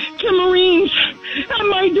the Marines at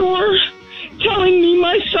my door telling me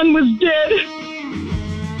my son was dead.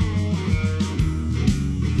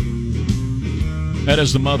 That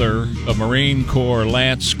is the mother of Marine Corps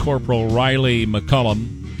Lance Corporal Riley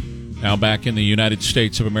McCullum, now back in the United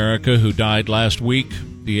States of America, who died last week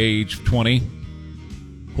at the age of 20.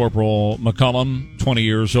 Corporal McCullum, 20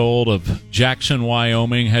 years old, of Jackson,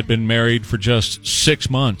 Wyoming, had been married for just 6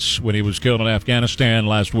 months when he was killed in Afghanistan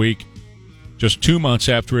last week. Just 2 months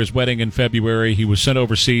after his wedding in February, he was sent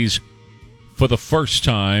overseas for the first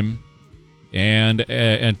time and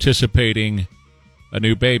anticipating a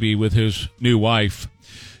new baby with his new wife.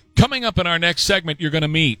 Coming up in our next segment, you're going to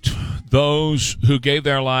meet those who gave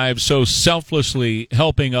their lives so selflessly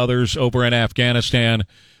helping others over in Afghanistan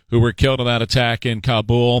who were killed in that attack in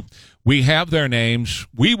Kabul. We have their names.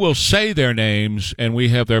 We will say their names, and we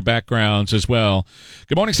have their backgrounds as well.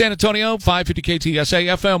 Good morning, San Antonio. 550 KTSA,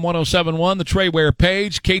 FM 1071, the Trey Ware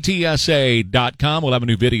page, KTSA.com. We'll have a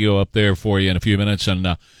new video up there for you in a few minutes.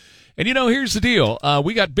 And you know, here's the deal.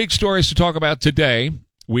 We got big stories to talk about today.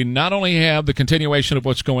 We not only have the continuation of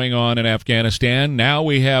what's going on in Afghanistan, now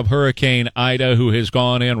we have Hurricane Ida, who has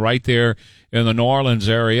gone in right there in the New Orleans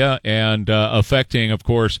area and affecting, of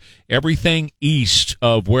course, everything east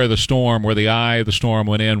of where the eye of the storm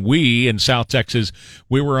went in. We, in South Texas,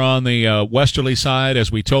 we were on the westerly side,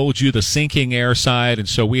 as we told you, the sinking air side, and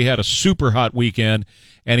so we had a super hot weekend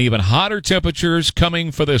and even hotter temperatures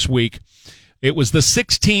coming for this week. It was the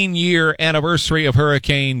 16-year anniversary of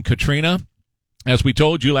Hurricane Katrina. As we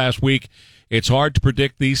told you last week, it's hard to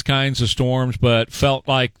predict these kinds of storms, but felt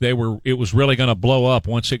like it was really going to blow up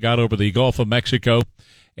once it got over the Gulf of Mexico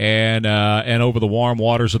and over the warm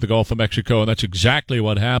waters of the Gulf of Mexico. And that's exactly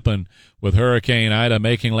what happened with Hurricane Ida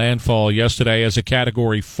making landfall yesterday as a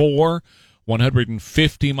Category 4,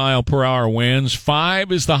 150-mile-per-hour winds.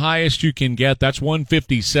 5 is the highest you can get. That's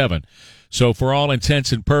 157. So for all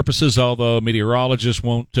intents and purposes, although meteorologists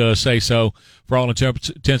won't say so, for all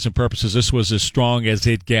intents and purposes, this was as strong as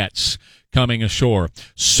it gets coming ashore.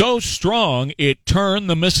 So strong, it turned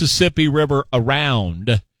the Mississippi River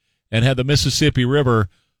around and had the Mississippi River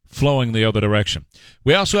flowing the other direction.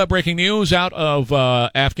 We also have breaking news out of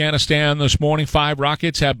Afghanistan this morning. 5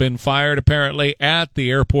 rockets have been fired, apparently, at the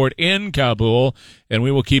airport in Kabul, and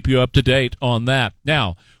we will keep you up to date on that.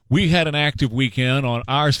 Now, we had an active weekend on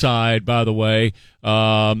our side, by the way.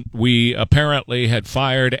 We apparently had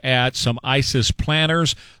fired at some ISIS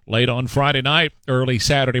planners late on Friday night, early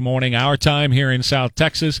Saturday morning, our time here in South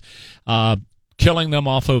Texas, killing them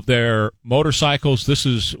off of their motorcycles. This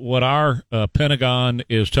is what our Pentagon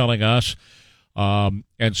is telling us.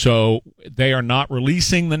 And so they are not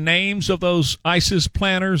releasing the names of those ISIS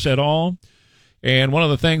planners at all. And one of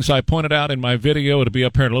the things I pointed out in my video, it'll be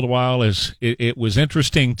up here in a little while, is it was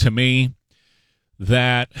interesting to me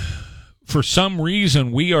that for some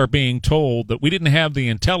reason we are being told that we didn't have the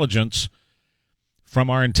intelligence from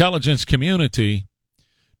our intelligence community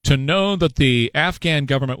to know that the Afghan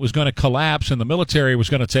government was going to collapse and the military was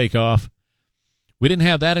going to take off. We didn't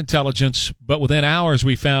have that intelligence, but within hours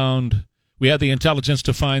we had the intelligence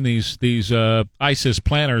to find these ISIS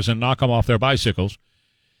planners and knock them off their bicycles.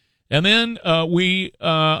 And then we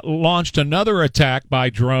launched another attack by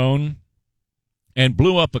drone and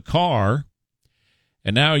blew up a car.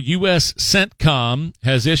 And now U.S. CENTCOM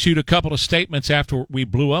has issued a couple of statements after we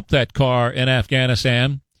blew up that car in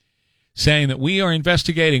Afghanistan, saying that we are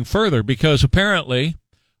investigating further because apparently,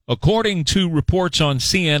 according to reports on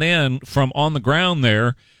CNN from on the ground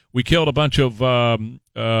there, we killed a bunch of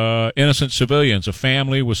innocent civilians, a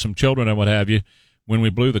family with some children and what have you, when we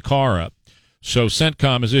blew the car up. So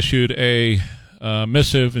CENTCOM has issued a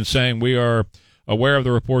missive and saying we are aware of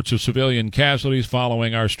the reports of civilian casualties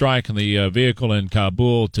following our strike on the vehicle in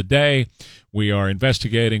Kabul today. We are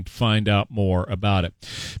investigating to find out more about it.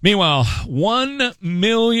 Meanwhile, 1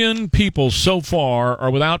 million people so far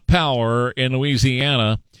are without power in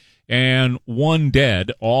Louisiana and 1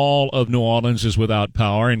 dead. All of New Orleans is without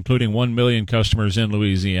power, including 1 million customers in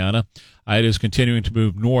Louisiana. It is continuing to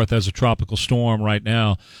move north as a tropical storm right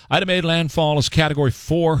now. Ida made landfall as Category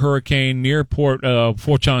 4 hurricane near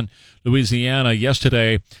Fort John, Louisiana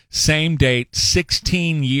yesterday. Same date,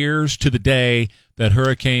 16 years to the day that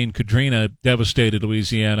Hurricane Katrina devastated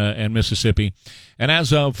Louisiana and Mississippi. And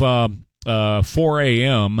as of 4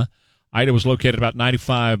 a.m., Ida was located about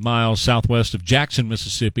 95 miles southwest of Jackson,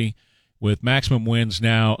 Mississippi, with maximum winds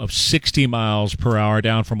now of 60 miles per hour,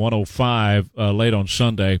 down from 105 late on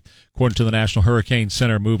Sunday, according to the National Hurricane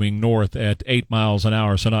Center, moving north at 8 miles an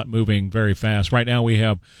hour, so not moving very fast. Right now we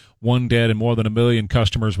have 1 dead and more than 1 million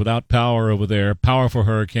customers without power over there. Powerful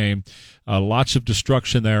hurricane. Lots of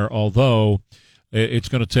destruction there, although It's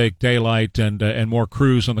going to take daylight and more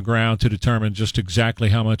crews on the ground to determine just exactly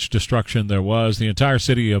how much destruction there was. The entire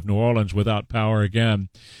city of New Orleans without power again.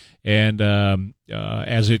 And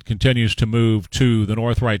as it continues to move to the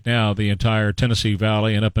north right now, the entire Tennessee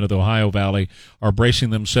Valley and up into the Ohio Valley are bracing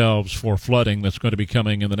themselves for flooding that's going to be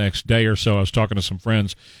coming in the next day or so. I was talking to some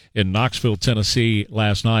friends in Knoxville, Tennessee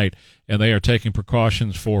last night, and they are taking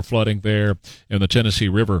precautions for flooding there in the Tennessee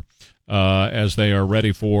River as they are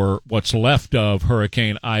ready for what's left of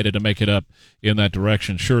Hurricane Ida to make it up in that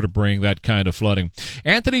direction, sure to bring that kind of flooding.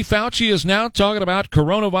 Anthony Fauci is now talking about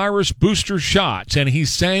coronavirus booster shots, and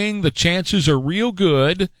he's saying the chances are real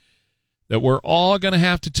good that we're all going to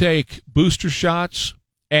have to take booster shots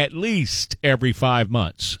at least every 5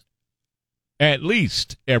 months. At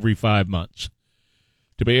least every 5 months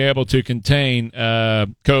to be able to contain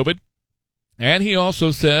COVID. And he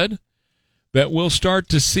also said that we'll start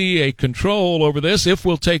to see a control over this if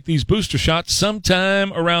we'll take these booster shots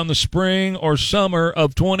sometime around the spring or summer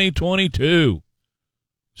of 2022.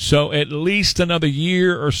 So at least another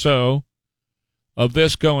year or so of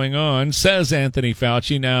this going on, says Anthony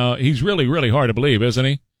Fauci. Now, he's really, really hard to believe, isn't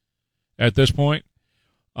he, at this point?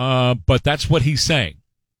 But that's what he's saying.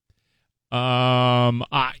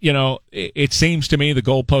 It seems to me the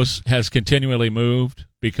goalpost has continually moved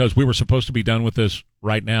because we were supposed to be done with this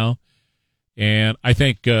right now. And I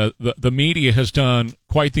think the media has done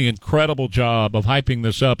quite the incredible job of hyping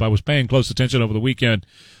this up. I was paying close attention over the weekend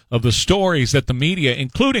of the stories that the media,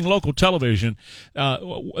 including local television,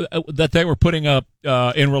 that they were putting up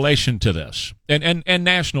in relation to this, and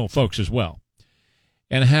national folks as well,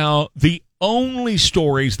 and how the only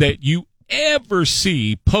stories that you ever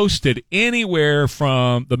see posted anywhere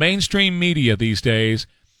from the mainstream media these days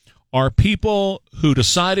are people who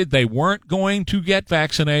decided they weren't going to get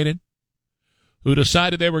vaccinated, who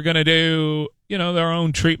decided they were going to do, their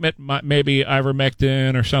own treatment, maybe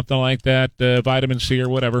ivermectin or something like that, vitamin C or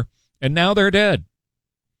whatever, and now they're dead.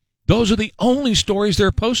 Those are the only stories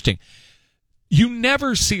they're posting. You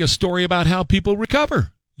never see a story about how people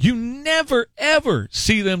recover. You never, ever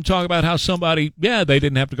see them talk about how somebody, they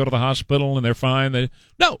didn't have to go to the hospital and they're fine.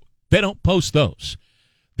 No, they don't post those.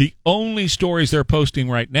 The only stories they're posting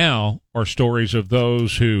right now are stories of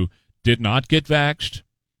those who did not get vaxxed.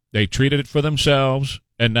 They treated it for themselves,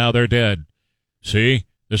 and now they're dead. See,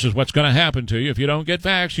 this is what's going to happen to you if you don't get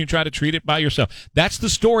vaxxed. You try to treat it by yourself. That's the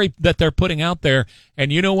story that they're putting out there,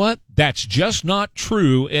 and you know what? That's just not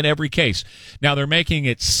true in every case. Now, they're making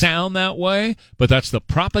it sound that way, but that's the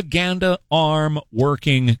propaganda arm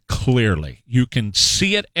working clearly. You can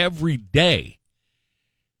see it every day.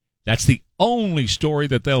 That's the only story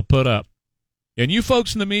that they'll put up. And you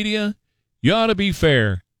folks in the media, you ought to be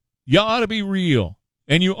fair. You ought to be real.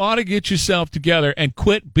 And you ought to get yourself together and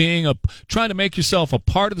quit trying to make yourself a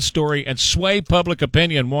part of the story and sway public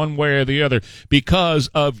opinion one way or the other because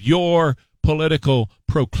of your political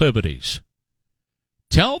proclivities.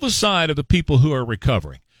 Tell the side of the people who are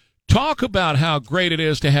recovering. Talk about how great it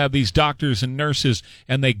is to have these doctors and nurses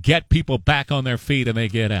and they get people back on their feet and they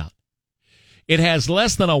get out. It has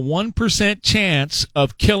less than a 1% chance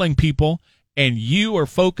of killing people, and you are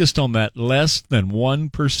focused on that less than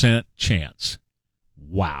 1% chance.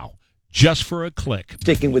 Wow. Just for a click.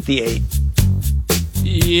 Sticking with the 8.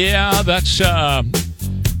 Yeah, that's,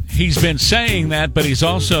 he's been saying that, but he's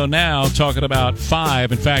also now talking about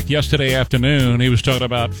 5. In fact, yesterday afternoon, he was talking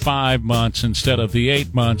about 5 months instead of the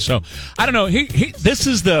 8 months. So, I don't know. This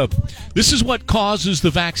is what causes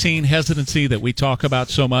the vaccine hesitancy that we talk about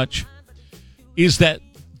so much, is that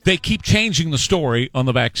they keep changing the story on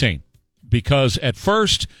the vaccine. Because at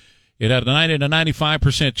first, it had a 90 to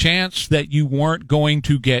 95% chance that you weren't going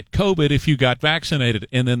to get COVID if you got vaccinated.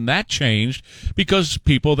 And then that changed because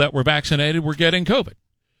people that were vaccinated were getting COVID.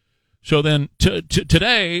 So then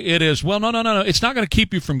today it is, no. It's not going to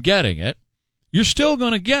keep you from getting it. You're still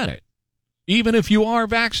going to get it. Even if you are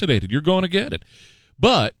vaccinated, you're going to get it.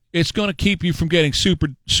 But it's going to keep you from getting super,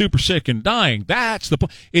 super sick and dying. That's the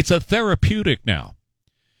point. It's a therapeutic now.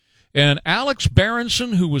 And Alex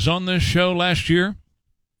Berenson, who was on this show last year,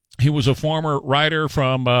 he was a former writer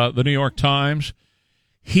from the New York Times.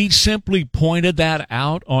 He simply pointed that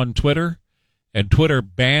out on Twitter, and Twitter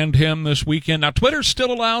banned him this weekend. Now, Twitter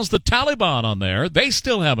still allows the Taliban on there. They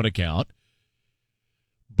still have an account.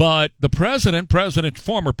 But the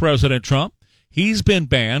former President Trump, he's been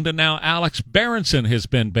banned, and now Alex Berenson has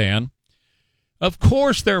been banned. Of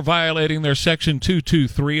course, they're violating their Section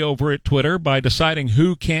 223 over at Twitter by deciding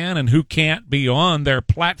who can and who can't be on their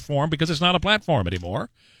platform, because it's not a platform anymore.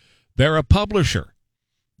 They're a publisher.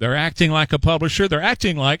 They're acting like a publisher. They're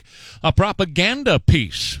acting like a propaganda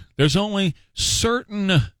piece. There's only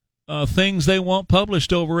certain things they want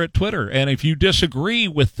published over at Twitter. And if you disagree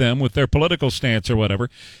with them, with their political stance or whatever,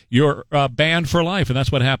 you're banned for life. And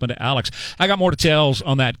that's what happened to Alex. I got more details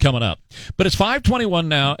on that coming up. But it's 5:21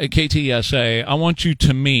 now at KTSA. I want you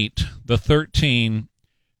to meet the 13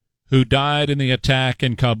 who died in the attack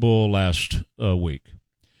in Kabul last week.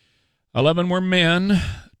 11 were men,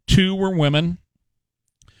 2 were women.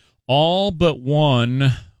 All but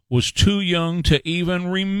one was too young to even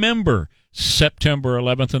remember September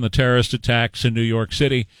 11th and the terrorist attacks in New York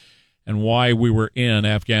City and why we were in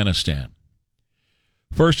Afghanistan.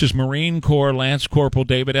 First is Marine Corps Lance Corporal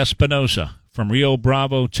David Espinosa from Rio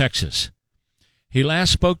Bravo, Texas. He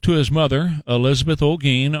last spoke to his mother, Elizabeth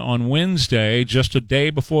Olguin, on Wednesday, just a day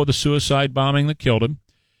before the suicide bombing that killed him.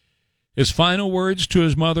 His final words to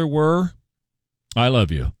his mother were, "I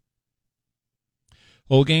love you."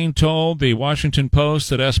 Olguin told the Washington Post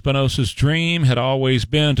that Espinosa's dream had always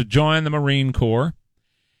been to join the Marine Corps.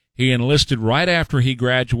 He enlisted right after he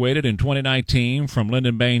graduated in 2019 from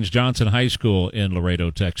Lyndon Baines Johnson High School in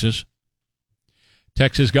Laredo, Texas.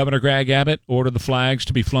 Texas Governor Greg Abbott ordered the flags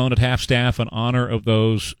to be flown at half-staff in honor of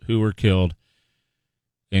those who were killed,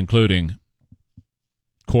 including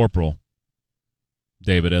Corporal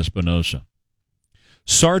David Espinosa.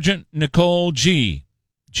 Sergeant Nicole G.,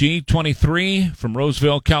 23, from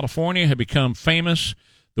Roseville, California, had become famous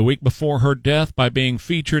the week before her death by being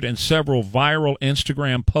featured in several viral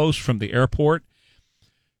Instagram posts from the airport.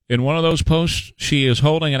 In one of those posts, she is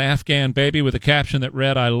holding an Afghan baby with a caption that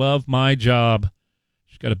read, "I love my job."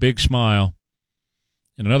 She's got a big smile.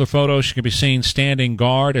 In another photo, she can be seen standing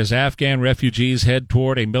guard as Afghan refugees head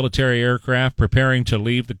toward a military aircraft preparing to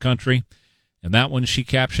leave the country. And that one she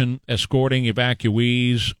captioned, "Escorting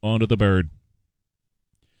evacuees onto the bird."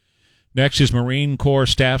 Next is Marine Corps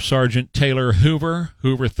Staff Sergeant Taylor Hoover,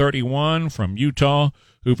 31, from Utah.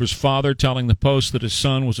 Hoover's father telling the Post that his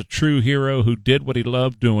son was a true hero who did what he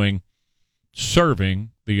loved doing,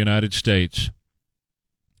 serving the United States.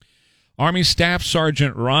 Army Staff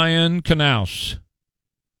Sergeant Ryan Knaus,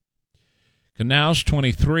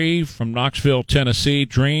 23, from Knoxville, Tennessee,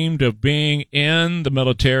 dreamed of being in the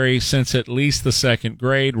military since at least the 2nd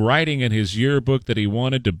grade, writing in his yearbook that he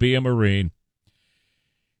wanted to be a Marine.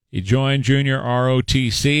 He joined junior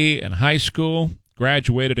ROTC in high school,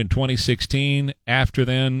 graduated in 2016. After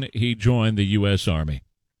then, he joined the U.S. Army.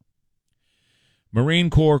 Marine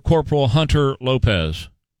Corps Corporal Hunter Lopez,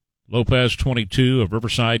 22, of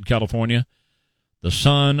Riverside, California, the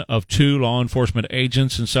son of 2 law enforcement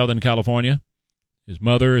agents in Southern California. His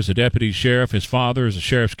mother is a deputy sheriff. His father is a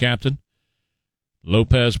sheriff's captain.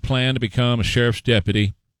 Lopez planned to become a sheriff's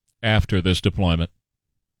deputy after this deployment.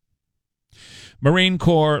 Marine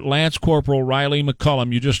Corps Lance Corporal Riley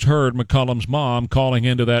McCullum. You just heard McCullum's mom calling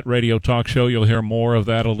into that radio talk show. You'll hear more of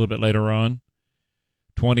that a little bit later on.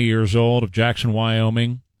 20 years old, of Jackson,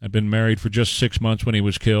 Wyoming. Had been married for just 6 months when he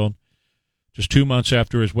was killed. Just 2 months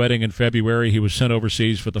after his wedding in February, he was sent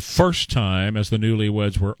overseas for the first time as the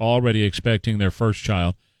newlyweds were already expecting their first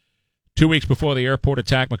child. 2 weeks before the airport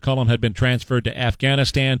attack, McCullum had been transferred to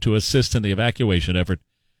Afghanistan to assist in the evacuation effort.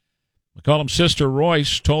 McCullum's sister,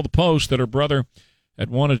 Royce, told the Post that her brother had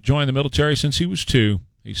wanted to join the military since he was 2.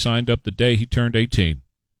 He signed up the day he turned 18.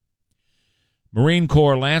 Marine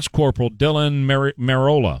Corps Lance Corporal Dylan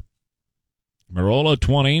Marola,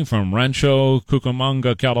 20, from Rancho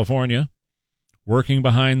Cucamonga, California, working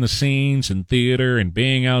behind the scenes in theater and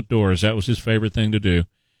being outdoors. That was his favorite thing to do.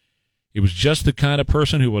 He was just the kind of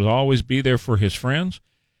person who would always be there for his friends,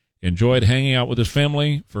 enjoyed hanging out with his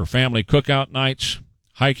family for family cookout nights,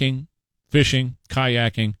 hiking, fishing,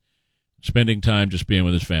 kayaking, spending time just being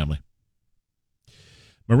with his family.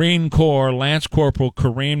 Marine Corps Lance Corporal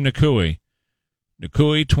Kareem Nakui,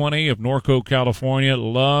 20, of Norco, California,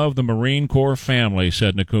 loved the Marine Corps family,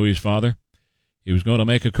 said Nakui's father. He was going to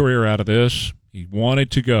make a career out of this. He wanted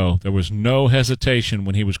to go. There was no hesitation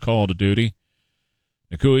when he was called to duty.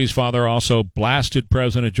 Nakui's father also blasted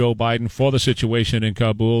President Joe Biden for the situation in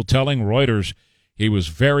Kabul, telling Reuters he was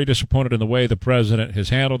very disappointed in the way the president has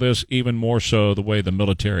handled this, even more so the way the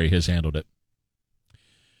military has handled it.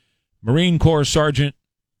 Marine Corps Sergeant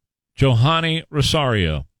Johanny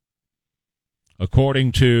Rosario,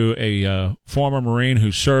 according to a former Marine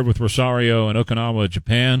who served with Rosario in Okinawa,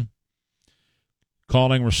 Japan,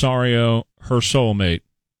 calling Rosario her soulmate.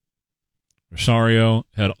 Rosario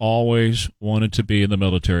had always wanted to be in the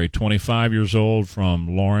military, 25 years old,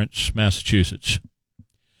 from Lawrence, Massachusetts.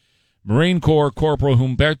 Marine Corps Corporal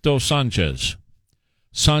Humberto Sanchez,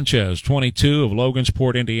 22, of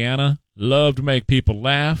Logansport, Indiana, loved to make people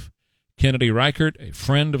laugh. Kennedy Reichert, a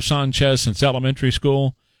friend of Sanchez since elementary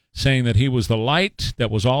school, saying that he was the light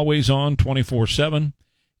that was always on 24/7,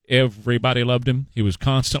 Everybody loved him. He was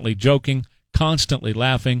constantly joking, constantly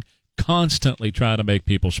laughing, constantly trying to make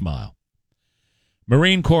people smile.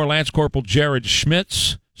 Marine Corps Lance Corporal Jared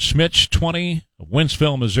Schmitz, 20, of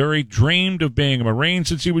Wentzville, Missouri, dreamed of being a Marine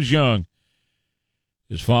since he was young.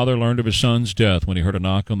 His father learned of his son's death when he heard a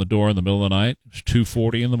knock on the door in the middle of the night. It was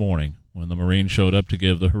 2:40 in the morning when the Marine showed up to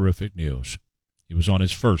give the horrific news. He was on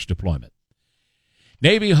his first deployment.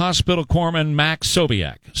 Navy Hospital Corpsman Max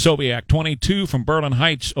Sobiak, 22, from Berlin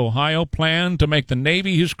Heights, Ohio, planned to make the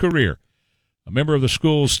Navy his career. A member of the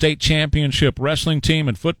school's state championship wrestling team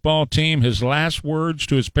and football team, his last words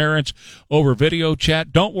to his parents over video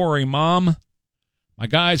chat: "Don't worry, Mom. My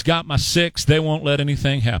guys got my 6. They won't let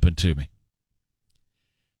anything happen to me."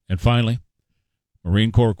 And finally,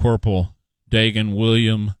 Marine Corps Corporal Dagan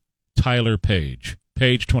William Tyler Page,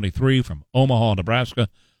 23, from Omaha, Nebraska,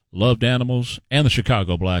 loved animals and the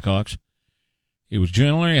Chicago Blackhawks. He was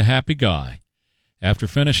generally a happy guy. After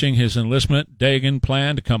finishing his enlistment, Dagan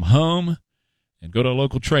planned to come home and go to a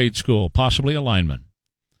local trade school, possibly a lineman.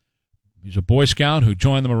 He's a Boy Scout who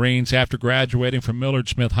joined the Marines after graduating from Millard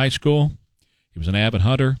Smith High School. He was an avid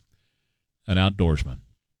hunter, an outdoorsman.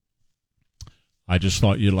 I just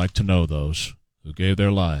thought you'd like to know those who gave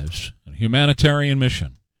their lives in a humanitarian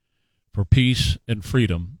mission for peace and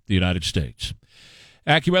freedom in the United States.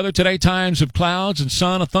 AccuWeather today, times of clouds and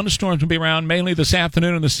sun. A thunderstorms will be around mainly this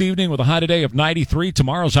afternoon and this evening with a high today of 93.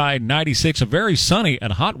 Tomorrow's high 96. A very sunny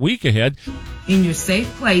and hot week ahead. In your safe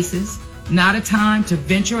places, not a time to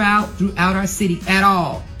venture out throughout our city at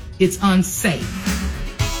all. It's unsafe.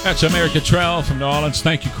 That's Amir Cottrell from New Orleans.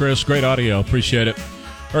 Thank you, Chris. Great audio. Appreciate it.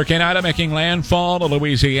 Hurricane Ida making landfall to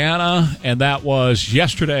Louisiana, and that was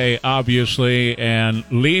yesterday, obviously, and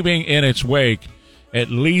leaving in its wake at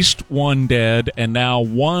least one dead, and now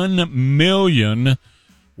 1 million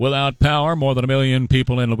without power, more than 1 million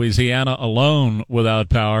people in Louisiana alone without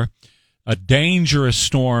power. A dangerous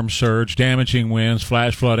storm surge, damaging winds,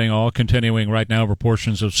 flash flooding, all continuing right now over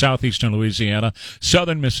portions of southeastern Louisiana,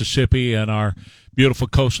 southern Mississippi, and our beautiful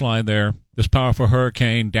coastline there. This powerful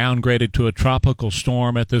hurricane, downgraded to a tropical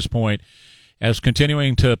storm at this point, as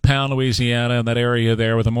continuing to pound Louisiana and that area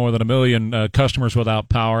there with more than 1 million customers without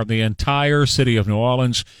power. The entire city of New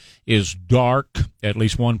Orleans is dark. At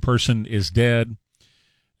least one person is dead.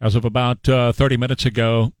 As of about 30 minutes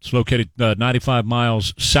ago, it's located 95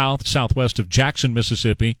 miles southwest of Jackson,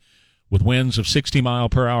 Mississippi, with winds of 60 mile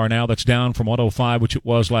per hour now. That's down from 105, which it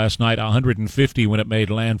was last night, 150 when it made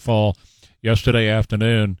landfall yesterday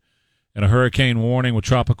afternoon. And a hurricane warning with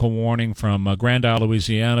tropical warning from Grand Isle,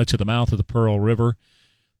 Louisiana, to the mouth of the Pearl River.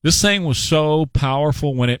 This thing was so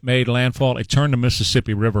powerful when it made landfall, it turned the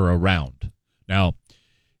Mississippi River around. Now,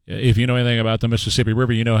 if you know anything about the Mississippi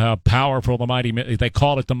River, you know how powerful they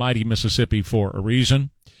call it the mighty Mississippi for a reason.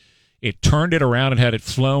 It turned it around and had it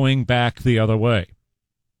flowing back the other way.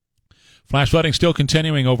 Flash flooding still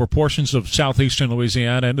continuing over portions of southeastern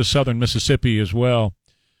Louisiana into southern Mississippi as well.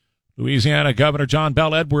 Louisiana Governor John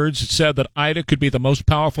Bel Edwards said that Ida could be the most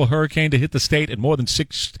powerful hurricane to hit the state in more than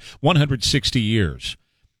 160 years.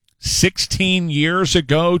 16 years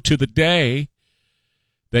ago to the day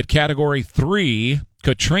that Category 3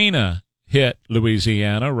 Katrina hit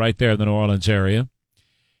Louisiana, right there in the New Orleans area.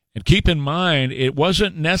 And keep in mind, it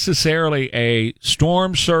wasn't necessarily a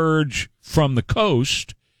storm surge from the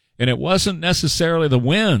coast, and it wasn't necessarily the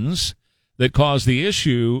winds that caused the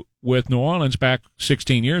issue with New Orleans back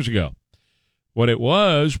 16 years ago. What it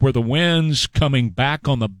was were the winds coming back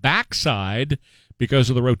on the backside because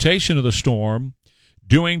of the rotation of the storm,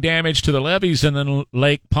 doing damage to the levees, and then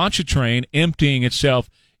Lake Pontchartrain emptying itself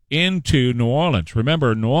into New Orleans.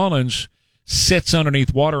 Remember, New Orleans sits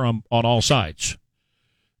underneath water on all sides.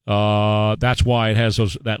 That's why it has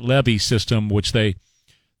that levee system, which they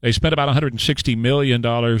spent about $160 million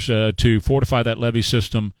to fortify that levee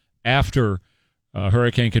system after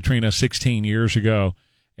Hurricane Katrina 16 years ago.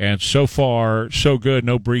 And so far, so good.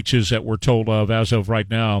 No breaches that we're told of as of right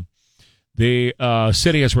now. The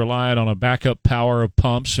city has relied on a backup power of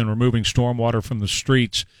pumps and removing stormwater from the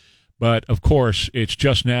streets. But, of course, it's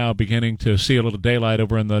just now beginning to see a little daylight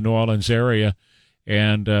over in the New Orleans area.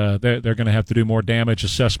 And they're going to have to do more damage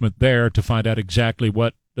assessment there to find out exactly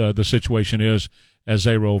what the situation is as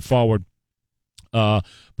they roll forward.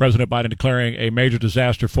 President Biden declaring a major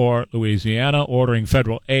disaster for Louisiana, ordering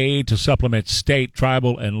federal aid to supplement state,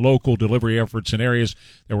 tribal, and local delivery efforts in areas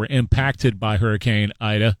that were impacted by Hurricane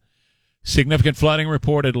Ida. Significant flooding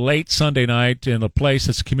reported late Sunday night in a place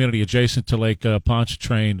that's a community adjacent to Lake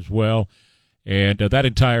Pontchartrain as well. And that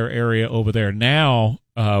entire area over there now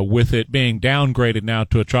with it being downgraded now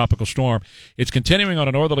to a tropical storm. It's continuing on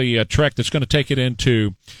a northerly trek that's going to take it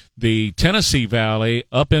into the Tennessee Valley,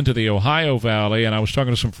 up into the Ohio Valley, and I was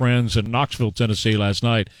talking to some friends in Knoxville, Tennessee last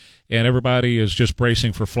night, and everybody is just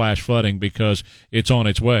bracing for flash flooding because it's on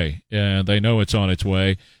its way, and they know it's on its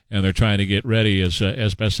way, and they're trying to get ready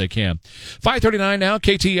as best they can. 5:39 now,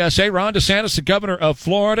 KTSA. Ron DeSantis, the governor of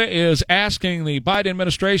Florida, is asking the Biden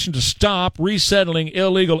administration to stop resettling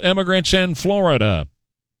illegal immigrants in Florida.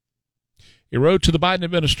 He wrote to the Biden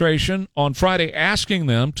administration on Friday asking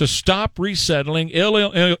them to stop resettling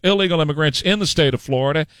illegal immigrants in the state of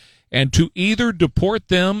Florida and to either deport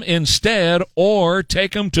them instead or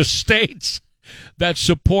take them to states that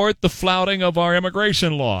support the flouting of our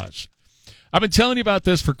immigration laws. I've been telling you about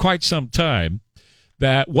this for quite some time,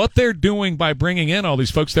 that what they're doing by bringing in all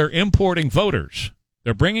these folks, they're importing voters.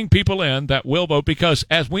 They're bringing people in that will vote because,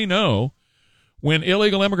 as we know, when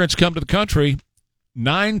illegal immigrants come to the country,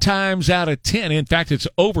 9 times out of 10, in fact, it's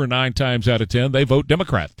over 9 times out of 10, they vote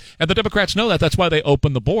Democrat. And the Democrats know that. That's why they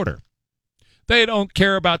open the border. They don't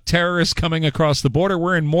care about terrorists coming across the border.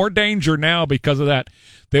 We're in more danger now because of that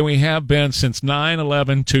than we have been since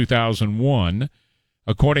 9/11/2001.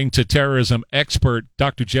 According to terrorism expert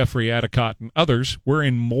Dr. Jeffrey Adicott and others, we're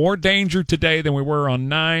in more danger today than we were on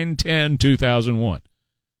 9/10/2001.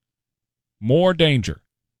 More danger.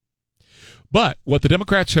 But what the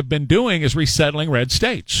Democrats have been doing is resettling red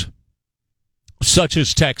states, such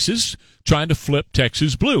as Texas, trying to flip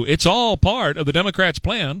Texas blue. It's all part of the Democrats'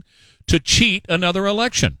 plan to cheat another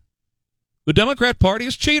election. The Democrat Party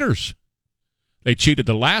is cheaters. They cheated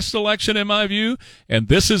the last election, in my view, and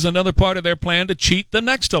this is another part of their plan to cheat the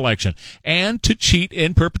next election and to cheat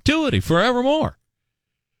in perpetuity, forevermore.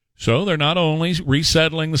 So they're not only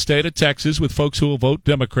resettling the state of Texas with folks who will vote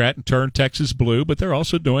Democrat and turn Texas blue, but they're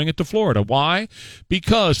also doing it to Florida. Why?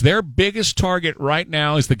 Because their biggest target right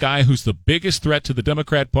now is the guy who's the biggest threat to the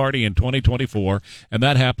Democrat Party in 2024, and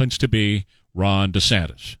that happens to be Ron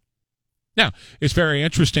DeSantis. Now, it's very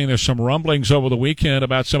interesting. There's some rumblings over the weekend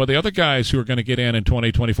about some of the other guys who are going to get in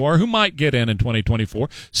 2024, who might get in 2024.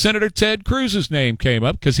 Senator Ted Cruz's name came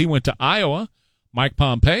up because he went to Iowa. Mike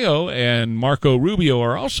Pompeo and Marco Rubio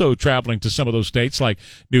are also traveling to some of those states like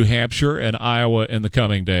New Hampshire and Iowa in the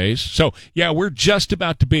coming days. So, yeah, we're just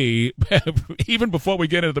about to be, even before we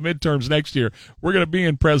get into the midterms next year, we're going to be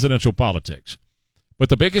in presidential politics. But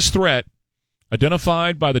the biggest threat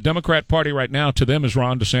identified by the Democrat Party right now to them is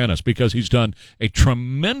Ron DeSantis because he's done a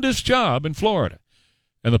tremendous job in Florida.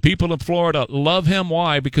 And the people of Florida love him.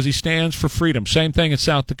 Why? Because he stands for freedom. Same thing in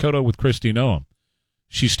South Dakota with Kristi Noem.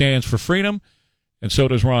 She stands for freedom. And so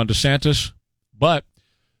does Ron DeSantis. But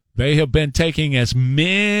they have been taking as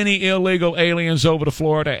many illegal aliens over to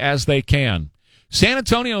Florida as they can. San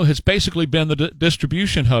Antonio has basically been the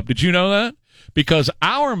distribution hub. Did you know that? Because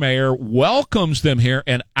our mayor welcomes them here,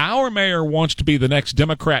 and our mayor wants to be the next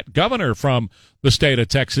Democrat governor from the state of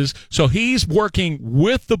Texas. So he's working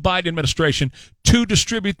with the Biden administration to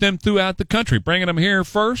distribute them throughout the country, bringing them here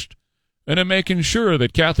first, and then making sure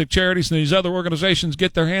that Catholic Charities and these other organizations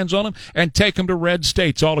get their hands on them and take them to red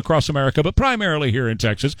states all across America, but primarily here in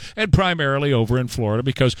Texas and primarily over in Florida,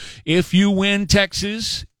 because if you win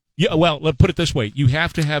Texas, well, let's put it this way, you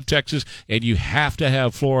have to have Texas and you have to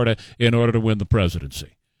have Florida in order to win the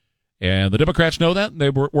presidency. And the Democrats know that, and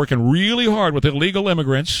they're working really hard with illegal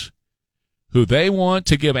immigrants who they want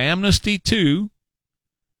to give amnesty to,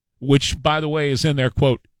 which, by the way, is in their,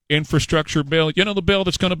 quote, infrastructure bill. You know, the bill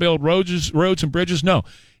that's going to build roads and bridges? No.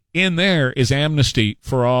 In there is amnesty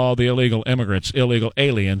for all the illegal immigrants, illegal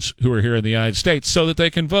aliens who are here in the United States so that they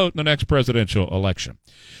can vote in the next presidential election.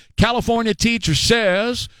 California teacher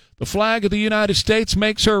says the flag of the United States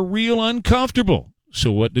makes her real uncomfortable.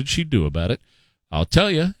 So what did she do about it? I'll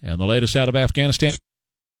tell you. And the latest out of Afghanistan.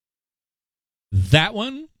 That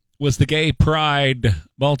one was the gay pride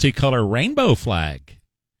multicolor rainbow flag.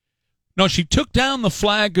 No, she took down the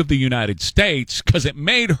flag of the United States because it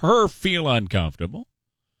made her feel uncomfortable.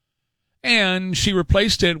 And she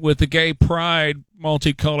replaced it with the gay pride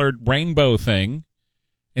multicolored rainbow thing.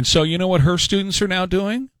 And so you know what her students are now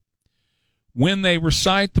doing? When they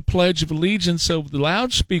recite the Pledge of Allegiance over the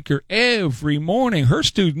loudspeaker every morning, her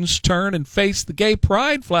students turn and face the gay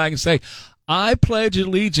pride flag and say, "I pledge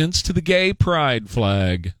allegiance to the gay pride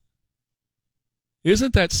flag."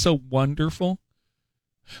 Isn't that so wonderful?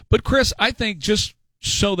 But, Chris, I think just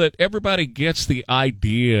so that everybody gets the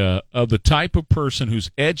idea of the type of person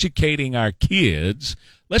who's educating our kids,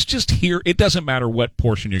 let's just hear, it doesn't matter what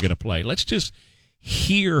portion you're going to play. Let's just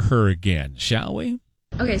hear her again, shall we?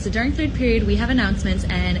 Okay, so during third period, we have announcements,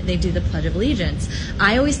 and they do the Pledge of Allegiance.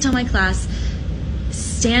 I always tell my class,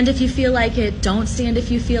 stand if you feel like it, don't stand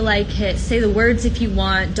if you feel like it, say the words if you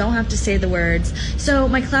want, don't have to say the words. So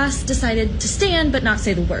my class decided to stand but not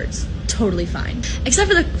say the words. Totally fine. Except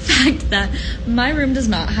for the fact that my room does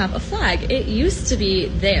not have a flag. It used to be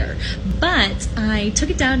there. But I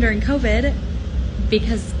took it down during COVID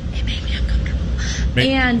because it made me uncomfortable.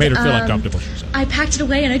 Made her feel uncomfortable, she said. I packed it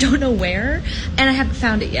away and I don't know where, and I haven't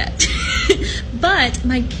found it yet. But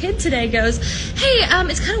my kid today goes, hey,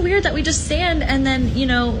 it's kind of weird that we just stand and then,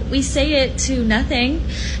 we say it to nothing.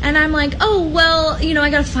 And I'm like, oh, well, I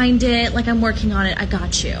got to find it. Like, I'm working on it. I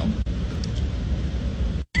got you.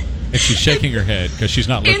 And she's shaking her head because she's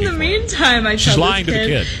not looking. In the meantime, I she's tell lying this to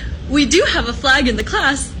the kid. We do have a flag in the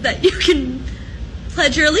class that you can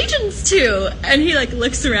pledge your allegiance to. And he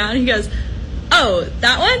looks around and he goes, oh,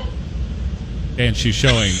 that one? And she's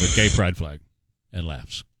showing the gay pride flag and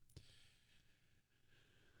laughs.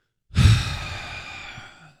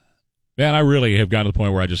 Man, I really have gotten to the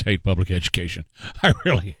point where I just hate public education. I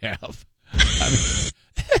really have. I mean,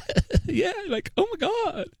 yeah, oh my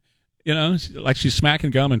God. Like she's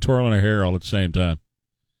smacking gum and twirling her hair all at the same time.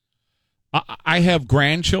 I have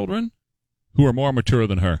grandchildren who are more mature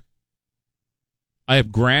than her. I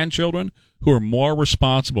have grandchildren who are more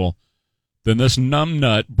responsible than this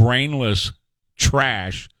numbnut, brainless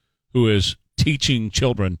trash who is teaching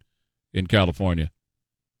children in California.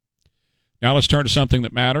 Now let's turn to something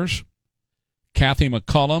that matters. Kathy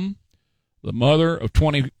McCullum, the mother of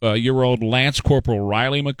 20-year-old Lance Corporal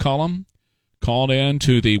Riley McCullum, called in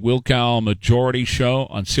to the Wilkow Majority Show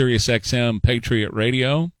on Sirius XM Patriot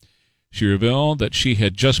Radio. She revealed that she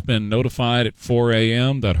had just been notified at 4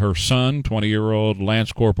 a.m. that her son, 20-year-old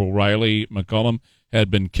Lance Corporal Riley McCullum, had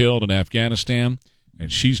been killed in Afghanistan,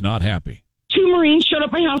 and she's not happy. 2 Marines showed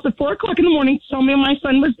up at my house at 4 o'clock in the morning to tell me my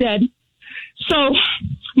son was dead. So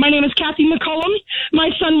my name is Kathy McCullum.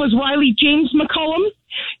 My son was Riley James McCullum.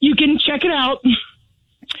 You can check it out.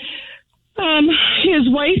 His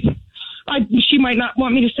wife, she might not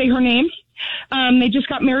want me to say her name. They just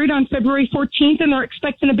got married on February 14th, and they're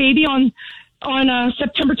expecting a baby on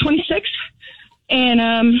September 26th. And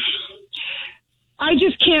I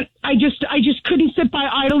just couldn't sit by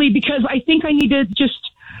idly because I think I need to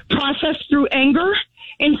just process through anger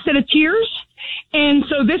instead of tears. And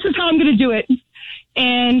so this is how I'm going to do it.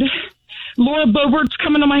 And Laura Boebert's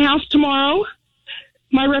coming to my house tomorrow.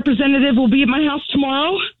 My representative will be at my house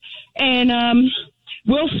tomorrow. And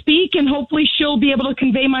we'll speak, and hopefully she'll be able to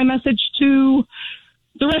convey my message to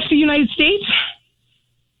the rest of the United States.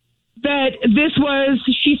 That this was,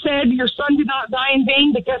 she said, your son did not die in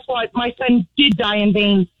vain, but guess what? My son did die in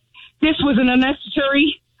vain. This was an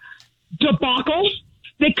unnecessary debacle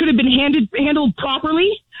that could have been handled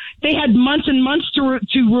properly. They had months and months to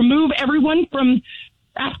remove everyone from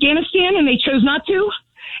Afghanistan, and they chose not to.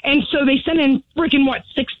 And so they sent in freaking,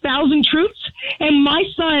 6,000 troops? And my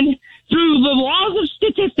son, through the laws of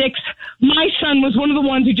statistics, my son was one of the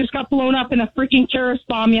ones who just got blown up in a freaking terrorist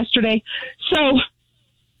bomb yesterday. So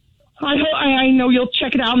I know you'll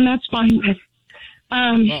check it out, and that's fine.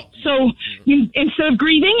 So instead of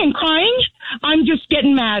grieving and crying, I'm just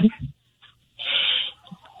getting mad.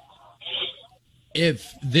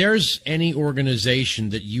 If there's any organization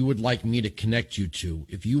that you would like me to connect you to,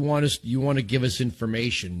 if you want to give us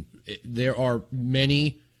information, there are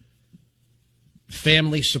many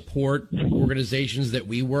family support organizations that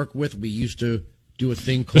we work with. We used to do a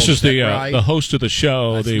thing called This is the host of the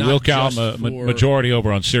show, That's the Wilkow Majority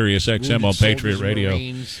over on Sirius XM on Patriot Radio.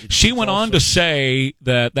 She went on to say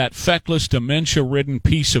that feckless, dementia-ridden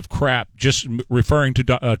piece of crap, just referring to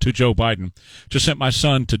Joe Biden, just sent my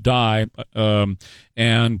son to die,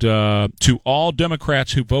 and to all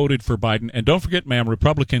Democrats who voted for Biden, and don't forget, ma'am,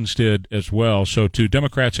 Republicans did as well, so to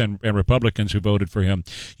Democrats and Republicans who voted for him,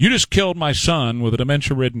 you just killed my son with a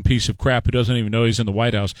dementia-ridden piece of crap who doesn't even know he's in the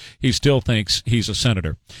White House. He still thinks he's a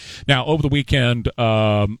senator. Now, over the weekend,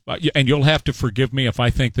 and you'll have to forgive me if I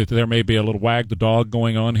think that there may be a little wag the dog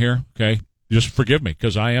going on here, okay? Just forgive me,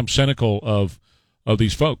 because I am cynical of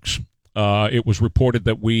these folks. It was reported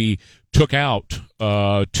that we took out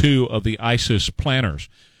 2 of the ISIS planners,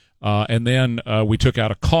 and then we took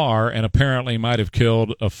out a car, and apparently might have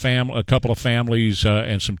killed a couple of families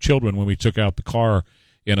and some children when we took out the car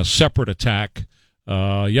in a separate attack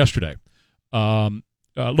yesterday.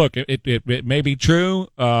 Look, it may be true.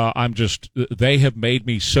 They have made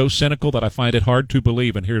me so cynical that I find it hard to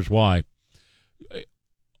believe, and here's why.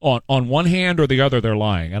 On one hand or the other, they're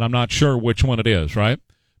lying, and I'm not sure which one it is, right?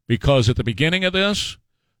 Because at the beginning of this,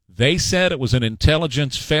 they said it was an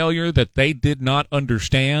intelligence failure that they did not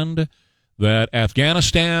understand that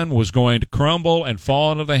Afghanistan was going to crumble and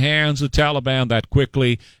fall into the hands of the Taliban that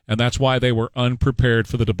quickly, and that's why they were unprepared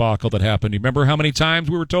for the debacle that happened. You remember how many times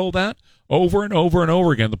we were told that? Over and over and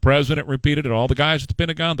over again. The president repeated it. All the guys at the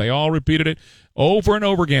Pentagon, they all repeated it. Over and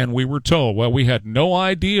over again, we were told, well, we had no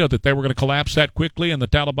idea that they were going to collapse that quickly and the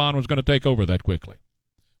Taliban was going to take over that quickly.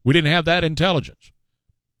 We didn't have that intelligence.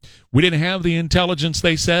 We didn't have the intelligence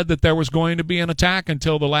they said that there was going to be an attack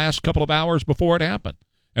until the last couple of hours before it happened.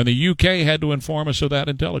 And the UK had to inform us of that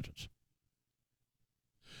intelligence.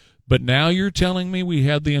 But now you're telling me we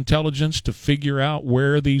had the intelligence to figure out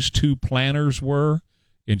where these two planners were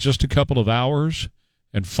in just a couple of hours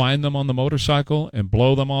and find them on the motorcycle and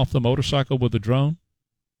blow them off the motorcycle with the drone?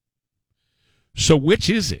 So which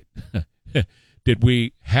is it? Did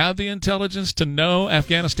we have the intelligence to know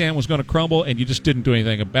Afghanistan was going to crumble and you just didn't do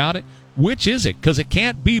anything about it? Which is it? Because it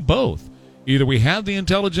can't be both. Either we have the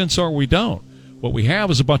intelligence or we don't. What we have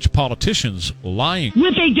is a bunch of politicians lying.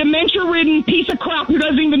 With a dementia-ridden piece of crap who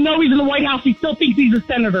doesn't even know he's in the White House, he still thinks he's a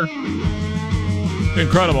senator.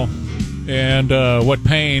 Incredible. And what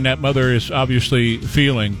pain that mother is obviously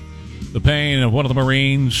feeling. The pain of one of the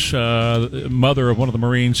Marines, mother of one of the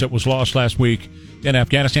Marines that was lost last week in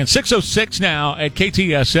Afghanistan. 6:06 now at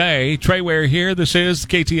KTSA. Trey Ware here. This is the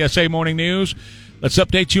KTSA Morning News. Let's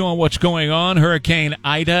update you on what's going on. Hurricane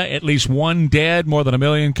Ida, at least one dead, more than 1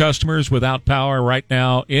 million customers without power right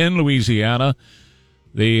now in Louisiana.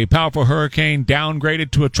 The powerful hurricane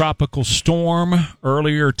downgraded to a tropical storm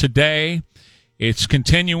earlier today. It's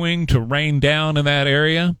continuing to rain down in that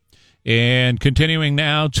area and continuing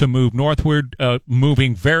now to move northward,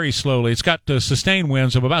 moving very slowly. It's got sustained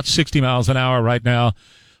winds of about 60 miles an hour right now.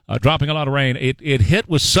 Dropping a lot of rain. It hit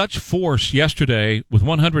with such force yesterday with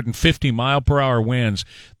 150-mile-per-hour winds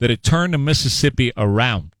that it turned the Mississippi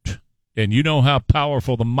around. And you know how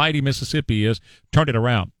powerful the mighty Mississippi is. Turned it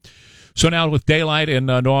around. So now with daylight in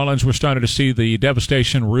New Orleans, we're starting to see the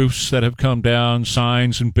devastation, roofs that have come down,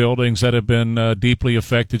 signs and buildings that have been deeply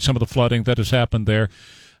affected, some of the flooding that has happened there.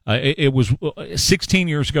 It was 16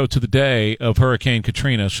 years ago to the day of Hurricane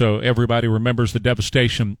Katrina, so everybody remembers the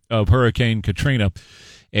devastation of Hurricane Katrina.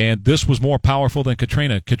 And this was more powerful than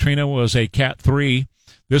Katrina. Katrina was a Cat 3.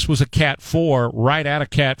 This was a Cat 4 right out of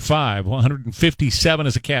Cat 5. 157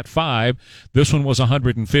 is a Cat 5. This one was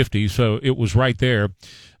 150, so it was right there.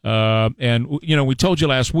 And, you know, we told you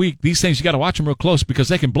last week, these things, you got to watch them real close because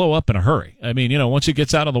they can blow up in a hurry. I mean, you know, once it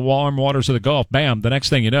gets out of the warm waters of the Gulf, bam, the next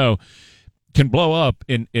thing you know, can blow up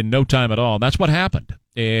in no time at all. That's what happened.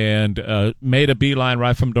 And made a beeline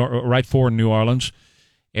right for New Orleans.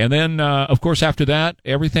 And then, of course, after that,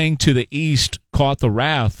 everything to the east caught the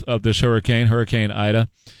wrath of this hurricane, Hurricane Ida.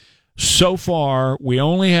 So far, we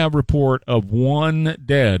only have report of one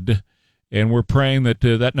dead, and we're praying that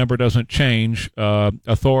that number doesn't change.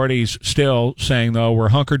 Authorities still saying, though, we're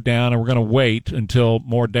hunkered down and we're going to wait until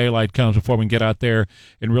more daylight comes before we can get out there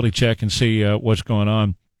and really check and see what's going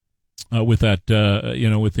on. With that,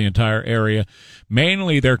 with the entire area.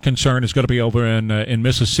 Mainly their concern is going to be over in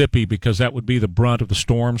Mississippi because that would be the brunt of the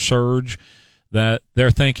storm surge that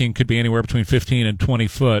they're thinking could be anywhere between 15 and 20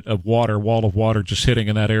 foot of water, wall of water just hitting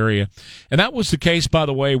in that area. And that was the case, by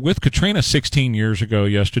the way, with Katrina 16 years ago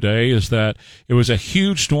yesterday, is that it was a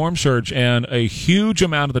huge storm surge and a huge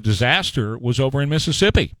amount of the disaster was over in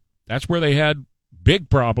Mississippi. That's where they had big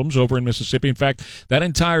problems over in Mississippi. In fact, that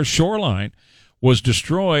entire shoreline was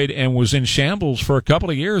destroyed and was in shambles for a couple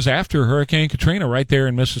of years after Hurricane Katrina right there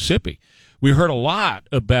in Mississippi. We heard a lot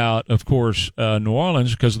about, of course, New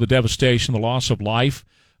Orleans because of the devastation, the loss of life,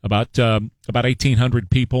 about 1,800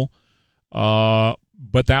 people.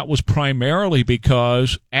 But that was primarily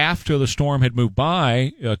because after the storm had moved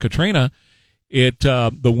by, Katrina,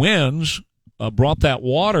 the winds brought that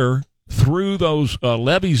water through those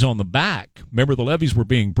levees on the back. Remember, the levees were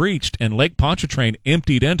being breached, and Lake Pontchartrain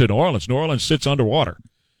emptied into New Orleans. New Orleans sits underwater.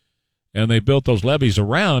 And they built those levees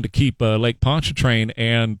around to keep Lake Pontchartrain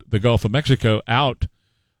and the Gulf of Mexico out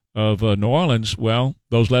of New Orleans. Well,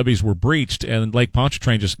 those levees were breached, and Lake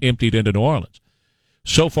Pontchartrain just emptied into New Orleans.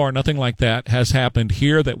 So far, nothing like that has happened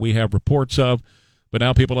here that we have reports of. But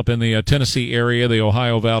now people up in the Tennessee area, the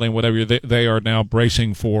Ohio Valley, and whatever, they are now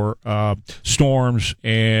bracing for storms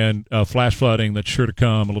and flash flooding that's sure to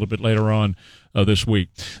come a little bit later on this week.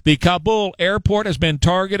 The Kabul airport has been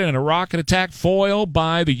targeted in a rocket attack foil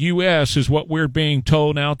by the U.S., is what we're being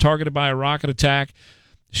told now, targeted by a rocket attack,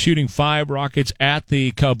 shooting 5 rockets at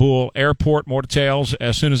the Kabul airport. More details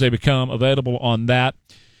as soon as they become available on that.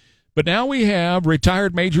 But now we have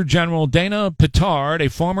retired Major General Dana Pittard, a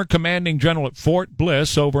former commanding general at Fort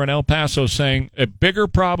Bliss over in El Paso, saying a bigger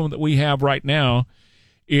problem that we have right now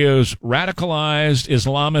is radicalized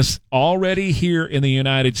Islamists already here in the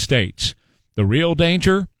United States. The real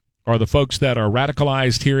danger are the folks that are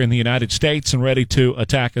radicalized here in the United States and ready to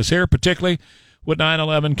attack us here, particularly with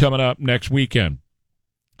 9/11 coming up next weekend.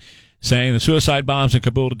 Saying the suicide bombs in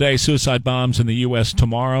Kabul today, suicide bombs in the U.S.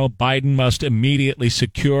 tomorrow. Biden must immediately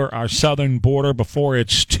secure our southern border before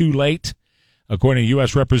it's too late, according to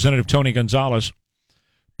U.S. Representative Tony Gonzalez.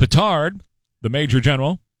 Petard, the Major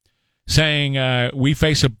General, saying we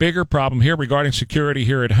face a bigger problem here regarding security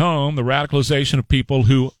here at home, the radicalization of people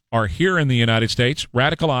who are here in the United States,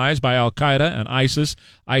 radicalized by Al-Qaeda and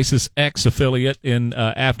ISIS-X affiliate in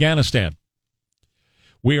Afghanistan.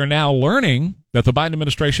 We are now learning that the Biden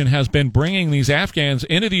administration has been bringing these Afghans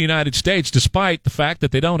into the United States despite the fact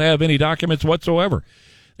that they don't have any documents whatsoever.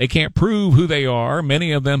 They can't prove who they are.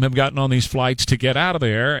 Many of them have gotten on these flights to get out of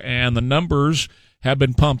there, and the numbers have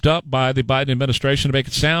been pumped up by the Biden administration to make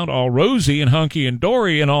it sound all rosy and hunky and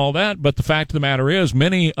dory and all that. But the fact of the matter is,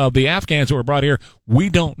 many of the Afghans that were brought here, we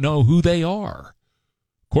don't know who they are.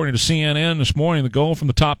 According to CNN this morning, the goal from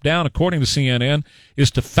the top down, according to CNN,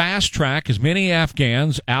 is to fast-track as many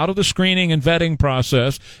Afghans out of the screening and vetting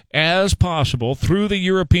process as possible through the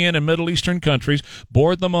European and Middle Eastern countries,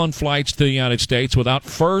 board them on flights to the United States without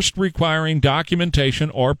first requiring documentation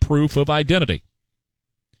or proof of identity.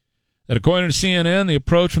 And according to CNN, the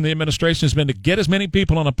approach from the administration has been to get as many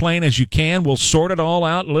people on a plane as you can. We'll sort it all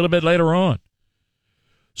out a little bit later on.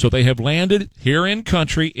 So they have landed here in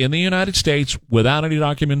country in the United States without any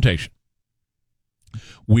documentation.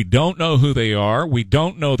 We don't know who they are. We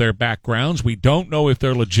don't know their backgrounds. We don't know if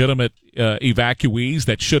they're legitimate evacuees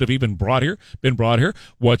that should have even been brought here.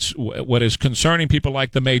 What is concerning people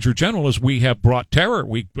like the Major General is we have brought terror.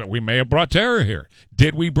 We may have brought terror here.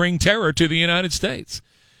 Did we bring terror to the United States?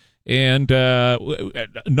 And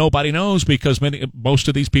nobody knows because most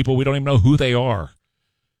of these people, we don't even know who they are.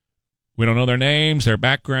 We don't know their names, their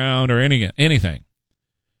background, or anything.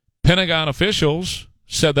 Pentagon officials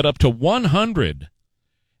said that up to 100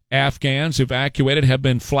 Afghans evacuated have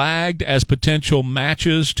been flagged as potential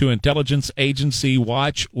matches to intelligence agency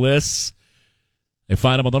watch lists. They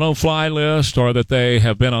find them on the no-fly list or that they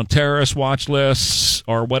have been on terrorist watch lists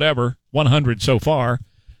or whatever. 100 so far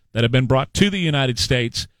that have been brought to the United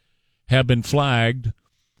States have been flagged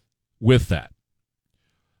with that.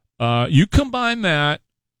 You combine that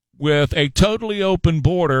with a totally open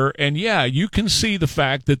border, and yeah, you can see the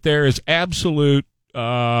fact that there is absolute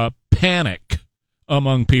panic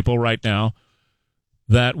among people right now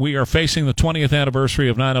that we are facing the 20th anniversary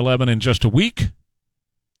of 9/11 in just a week,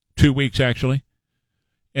 2 weeks actually,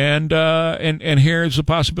 and here's the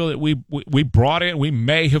possibility that we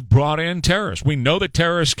may have brought in terrorists. We know that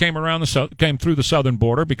terrorists came through the southern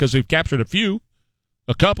border because they've captured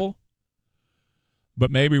a couple. But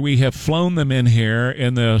maybe we have flown them in here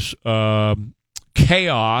in this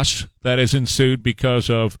chaos that has ensued because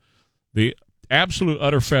of the absolute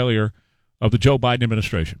utter failure of the Joe Biden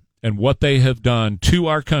administration and what they have done to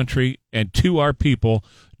our country and to our people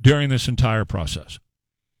during this entire process.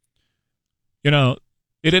 You know,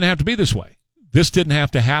 it didn't have to be this way. This didn't have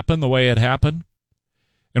to happen the way it happened.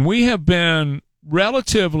 And we have been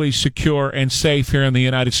relatively secure and safe here in the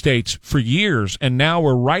United States for years, and now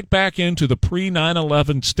we're right back into the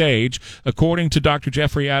pre-9/11 stage, according to Dr.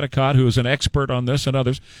 Jeffrey Adicott, who is an expert on this and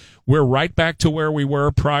others. We're right back to where we were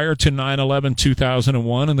prior to 9/11,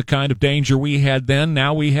 2001, and the kind of danger we had then,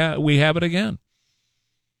 now we have it again.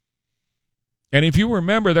 And if you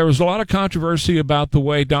remember, there was a lot of controversy about the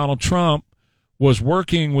way Donald Trump was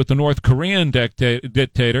working with the North Korean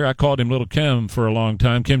dictator. I called him Little Kim for a long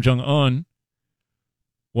time, Kim Jong-un.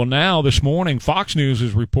 Well, now, this morning, Fox News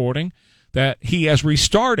is reporting that he has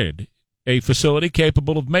restarted a facility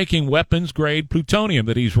capable of making weapons-grade plutonium.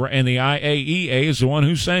 And the IAEA is the one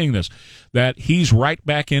who's saying this, that he's right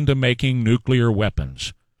back into making nuclear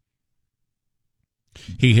weapons.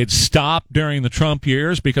 He had stopped during the Trump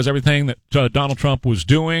years because everything that Donald Trump was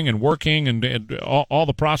doing and working and all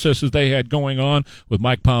the processes they had going on with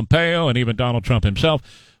Mike Pompeo and even Donald Trump himself.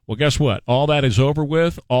 Well, guess what? All that is over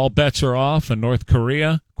with. All bets are off, and North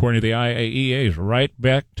Korea, according to the IAEA, is right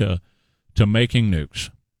back to making nukes.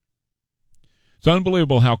 It's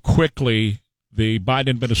unbelievable how quickly the Biden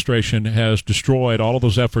administration has destroyed all of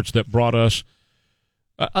those efforts that brought us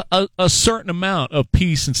a certain amount of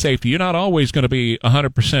peace and safety. You're not always going to be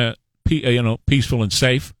 100% peaceful and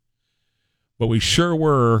safe, but we sure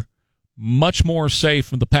were much more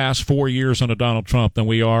safe in the past 4 years under Donald Trump than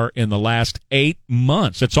we are in the last 8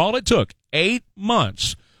 months. That's all it took, 8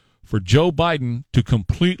 months for Joe Biden to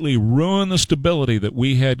completely ruin the stability that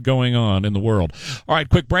we had going on in the world. All right,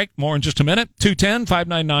 quick break. More in just a minute.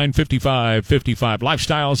 210-599-5555.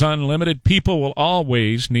 Lifestyles Unlimited. People will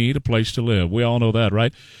always need a place to live. We all know that,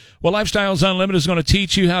 right? Well, Lifestyles Unlimited is going to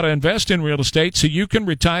teach you how to invest in real estate so you can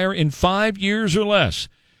retire in 5 years or less.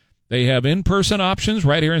 They have in-person options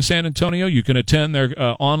right here in San Antonio. You can attend their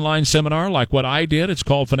online seminar like what I did. It's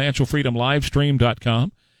called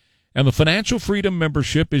financialfreedomlivestream.com. And the Financial Freedom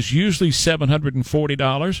membership is usually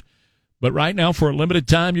 $740. But right now, for a limited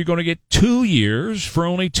time, you're going to get 2 years for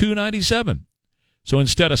only $297. So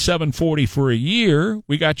instead of $740 for a year,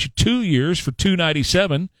 we got you 2 years for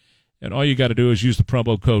 $297. And all you got to do is use the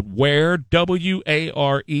promo code WARE,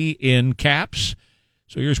 W-A-R-E, in caps.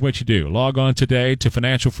 So here's what you do. Log on today to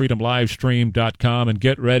financialfreedomlivestream.com and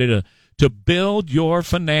get ready to build your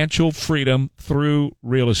financial freedom through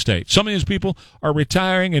real estate. Some of these people are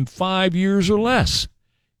retiring in 5 years or less.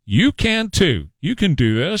 You can too. You can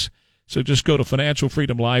do this. So just go to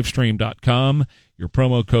financialfreedomlivestream.com. Your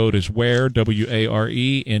promo code is WARE,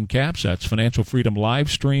 W-A-R-E, in caps. That's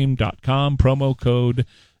financialfreedomlivestream.com, promo code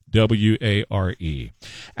W-A-R-E.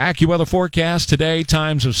 AccuWeather forecast today,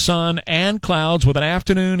 times of sun and clouds with an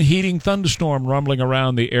afternoon heating thunderstorm rumbling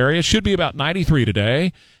around the area. Should be about 93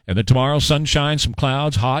 today. And then tomorrow, sunshine, some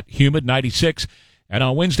clouds, hot, humid, 96. And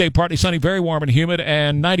on Wednesday, partly sunny, very warm and humid,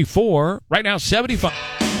 and 94. Right now, 75.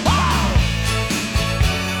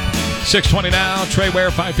 620 now. Trey Ware,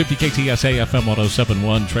 550 KTSA, FM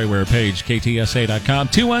 1071. Trey Ware page, KTSA.com.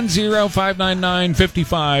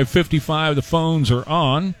 210-599-5555. The phones are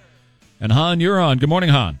on. And Han, you're on. Good morning,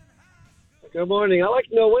 Han. Good morning. I'd like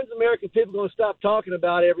to know, when's American people going to stop talking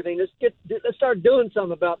about everything? Let's start doing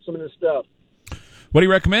something about some of this stuff. What do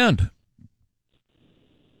you recommend?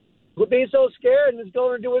 Quit being so scared and just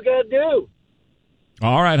go and do what we got to do.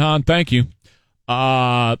 All right, Han. Thank you.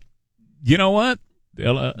 You know what?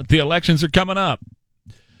 The elections are coming up.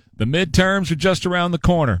 The midterms are just around the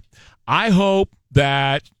corner. I hope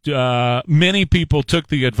that many people took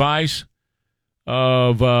the advice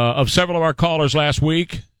of several of our callers last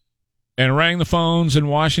week and rang the phones in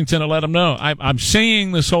Washington and let them know. I'm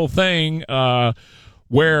seeing this whole thing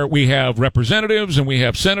where we have representatives and we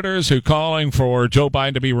have senators who calling for Joe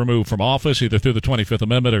Biden to be removed from office, either through the 25th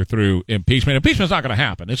Amendment or through impeachment. Impeachment's not going to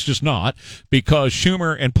happen. It's just not, because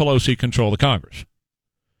Schumer and Pelosi control the Congress.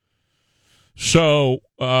 So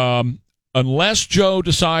unless Joe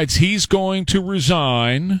decides he's going to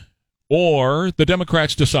resign, or the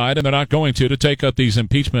Democrats decide, and they're not going to take up these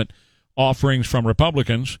impeachment offerings from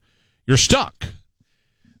Republicans, you're stuck.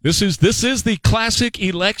 This is the classic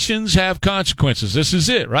elections have consequences. This is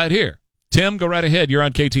it right here. Tim, go right ahead. You're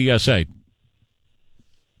on KTSA.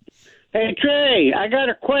 Hey, Trey, I got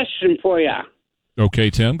a question for you. Okay,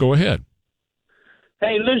 Tim, go ahead.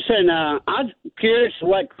 Hey, listen, I'm curious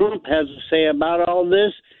what Trump has to say about all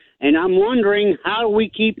this, and I'm wondering, how are we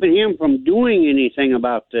keeping him from doing anything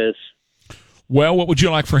about this? Well, what would you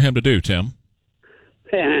like for him to do, Tim?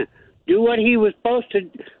 Do what he was supposed to,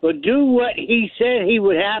 or do what he said he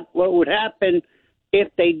would have. What would happen if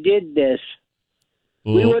they did this?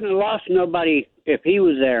 We wouldn't have lost nobody if he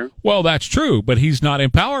was there. Well, that's true, but he's not in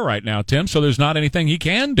power right now, Tim, so there's not anything he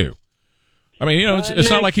can do. I mean, it's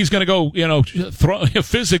not like he's going to go,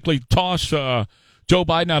 physically toss Joe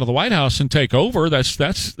Biden out of the White House and take over. That's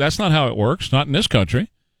not how it works. Not in this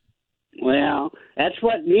country. Well, that's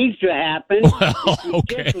what needs to happen. Well,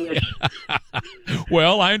 okay.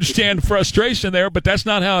 Well, I understand the frustration there, but that's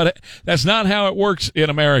not how it works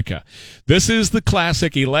in America. This is the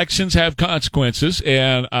classic elections have consequences,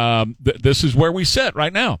 and this is where we sit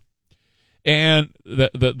right now. And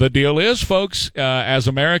the deal is, folks, as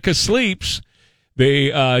America sleeps,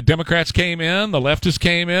 the Democrats came in, the leftists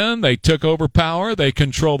came in, they took over power, they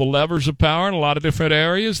control the levers of power in a lot of different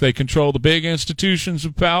areas, they control the big institutions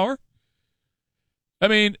of power. I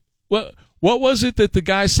mean, what was it that the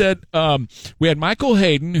guy said? We had Michael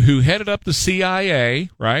Hayden, who headed up the CIA,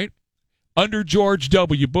 right, under George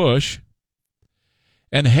W. Bush.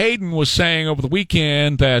 And Hayden was saying over the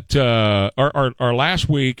weekend that, or last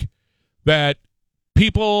week, that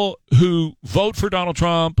people who vote for Donald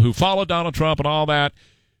Trump, who follow Donald Trump and all that,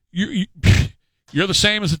 you're the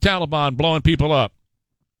same as the Taliban blowing people up.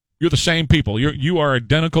 You're the same people. You are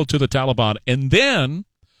identical to the Taliban. And then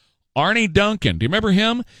Arnie Duncan, do you remember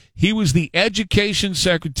him? He was the education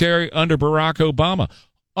secretary under Barack Obama.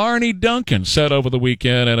 Arnie Duncan said over the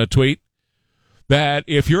weekend in a tweet that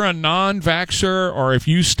if you're a non-vaxxer or if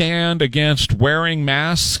you stand against wearing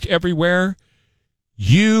masks everywhere,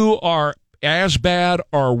 you are as bad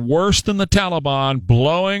or worse than the Taliban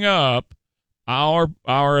blowing up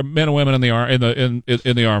our men and women in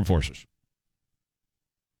the armed forces.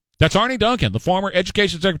 That's Arnie Duncan, the former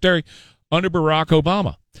education secretary under Barack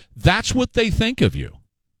Obama. That's what they think of you.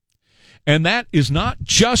 And that is not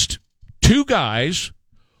just two guys.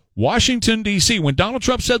 Washington, D.C., when Donald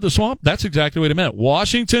Trump said the swamp, that's exactly what he meant.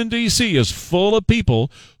 Washington, D.C. is full of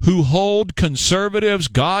people who hold conservatives,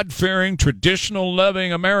 God-fearing,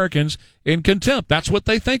 traditional-loving Americans in contempt. That's what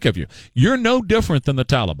they think of you. You're no different than the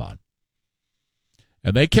Taliban.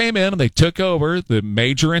 And they came in and they took over the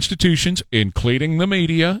major institutions, including the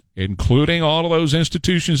media, including all of those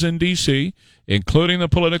institutions in D.C., including the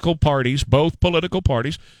political parties, both political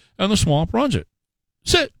parties, and the swamp runs it.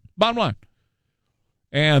 That's it. Bottom line.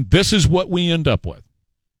 And this is what we end up with.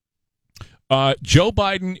 Joe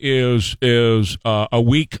Biden is a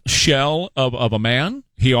weak shell of a man.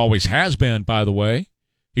 He always has been, by the way.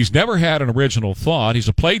 He's never had an original thought. He's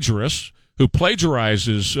a plagiarist who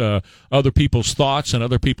plagiarizes other people's thoughts and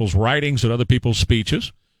other people's writings and other people's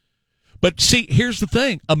speeches. But see, here's the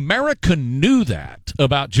thing. America knew that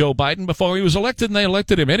about Joe Biden before he was elected, and they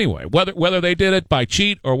elected him anyway, whether they did it by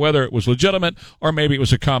cheat or whether it was legitimate or maybe it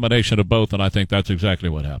was a combination of both, and I think that's exactly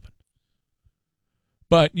what happened.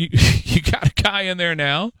 But you got a guy in there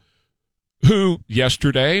now who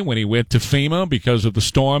yesterday, when he went to FEMA because of the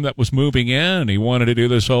storm that was moving in, and he wanted to do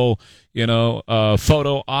this whole,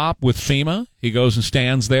 photo op with FEMA, he goes and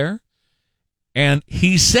stands there. And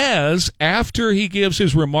he says, after he gives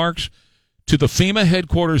his remarks to the FEMA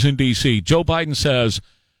headquarters in D.C., Joe Biden says,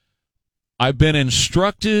 I've been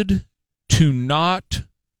instructed to not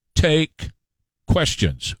take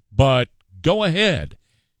questions, but go ahead.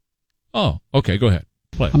 Oh, okay, go ahead.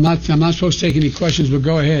 Play. I'm not supposed to take any questions, but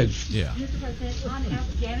go ahead. Yeah. Mr. President, on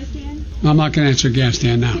Afghanistan? I'm not going to answer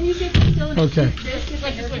Afghanistan now. Can you get facilities? Okay.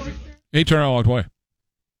 He turned and walked away.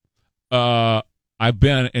 I've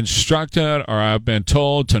been instructed or I've been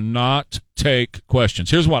told to not take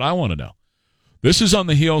questions. Here's what I want to know. This is on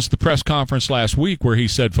the heels of the press conference last week where he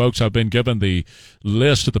said, folks, I've been given the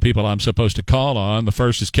list of the people I'm supposed to call on. The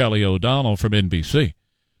first is Kelly O'Donnell from NBC.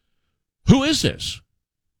 Who is this?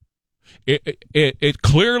 It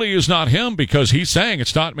clearly is not him because he's saying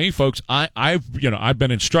it's not me, folks. I've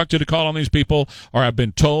been instructed to call on these people, or I've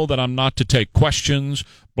been told that I'm not to take questions,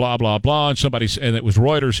 blah blah blah. And it was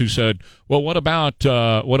Reuters who said, well, what about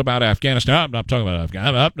Afghanistan? I'm not talking about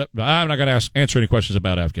Afghanistan. I'm not going to answer any questions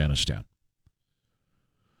about Afghanistan.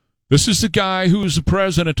 This is the guy who is the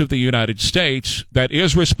president of the United States that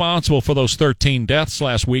is responsible for those 13 deaths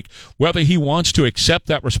last week. Whether he wants to accept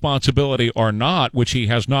that responsibility or not, which he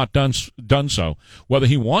has not done so, whether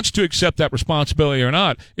he wants to accept that responsibility or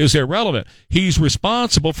not is irrelevant. He's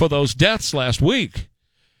responsible for those deaths last week.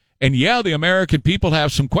 And yeah, the American people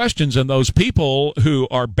have some questions, and those people who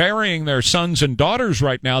are burying their sons and daughters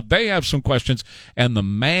right now, they have some questions, and the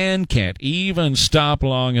man can't even stop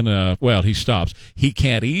long enough. Well, he stops. He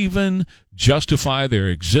can't even justify their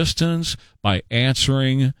existence by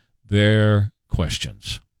answering their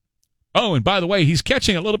questions. Oh, and by the way, he's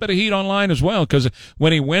catching a little bit of heat online as well, because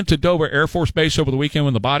when he went to Dover Air Force Base over the weekend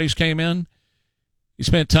when the bodies came in, he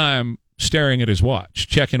spent time staring at his watch,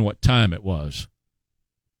 checking what time it was.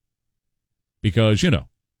 Because,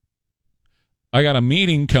 I got a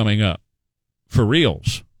meeting coming up for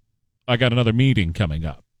reals. I got another meeting coming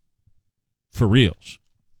up for reals.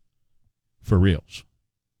 For reals.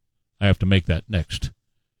 I have to make that next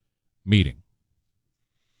meeting.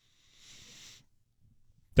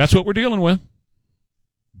 That's what we're dealing with.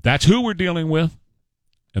 That's who we're dealing with.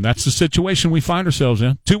 And that's the situation we find ourselves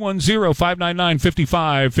in.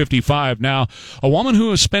 210-599-5555. Now, a woman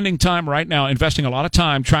who is spending time right now, investing a lot of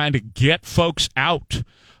time trying to get folks out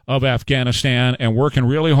of Afghanistan and working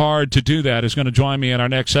really hard to do that is going to join me in our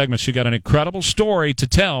next segment. She got an incredible story to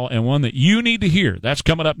tell and one that you need to hear. That's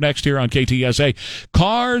coming up next here on KTSA.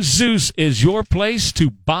 Car Zeus is your place to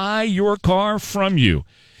buy your car from you.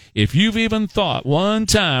 If you've even thought one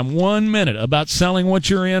time, 1 minute about selling what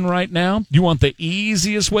you're in right now, you want the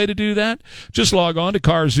easiest way to do that? Just log on to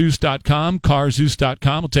CarZeus.com.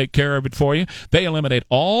 CarZeus.com will take care of it for you. They eliminate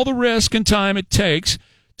all the risk and time it takes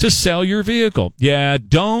to sell your vehicle. Yeah,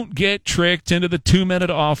 don't get tricked into the 2-minute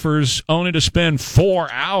offers only to spend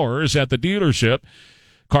 4 hours at the dealership.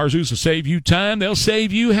 CarZeus will save you time. They'll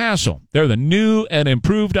save you hassle. They're the new and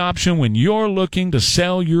improved option when you're looking to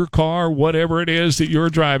sell your car, whatever it is that you're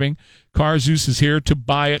driving. CarZeus is here to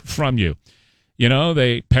buy it from you.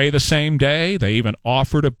 They pay the same day. They even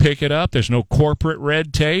offer to pick it up. There's no corporate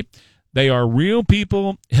red tape. They are real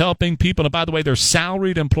people helping people. And by the way, they're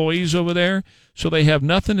salaried employees over there, so they have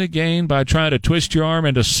nothing to gain by trying to twist your arm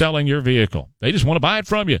into selling your vehicle. They just want to buy it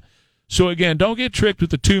from you. So again, don't get tricked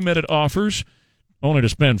with the 2-minute offers. only to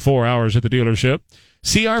spend 4 hours at the dealership.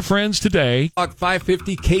 See our friends today.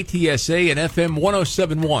 550 KTSA and FM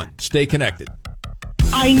 1071. Stay connected.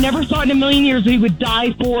 I never thought in a million years he would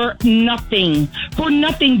die for nothing. For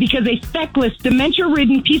nothing, because a feckless,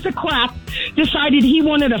 dementia-ridden piece of crap decided he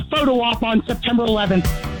wanted a photo op on September 11th.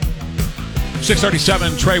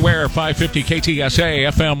 637 Trey Ware, 550 KTSA,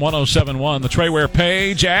 FM 1071. The Trey Ware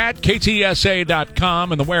page at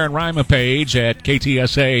KTSA.com and the Ware and Ryman page at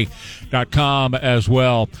KTSA.com as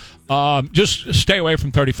well. Just stay away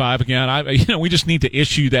from 35 again. We just need to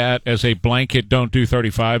issue that as a blanket. Don't do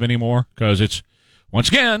 35 anymore, because it's, once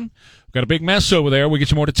again, we've got a big mess over there. We'll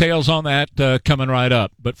get you more details on that coming right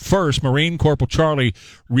up. But first, Marine Corporal Charlie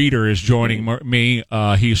Reeder is joining me.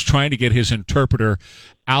 He's trying to get his interpreter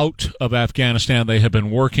out of Afghanistan. They have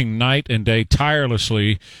been working night and day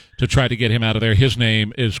tirelessly to try to get him out of there. His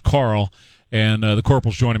name is Carl, and the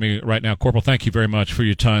Corporal's joining me right now. Corporal, thank you very much for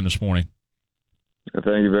your time this morning. Thank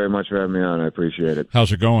you very much for having me on. I appreciate it.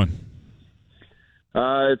 How's it going?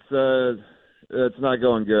 It's not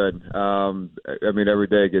going good. Every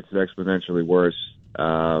day gets exponentially worse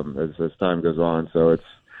as time goes on. So it's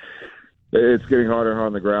getting harder and harder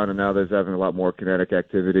on the ground, and now there's having a lot more kinetic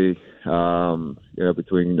activity.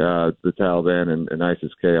 Between the Taliban and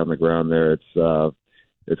ISIS-K on the ground there,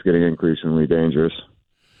 it's getting increasingly dangerous.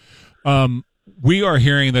 We are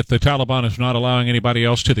hearing that the Taliban is not allowing anybody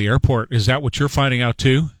else to the airport. Is that what you're finding out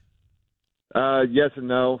too? Yes and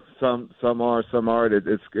no. Some are, some aren't.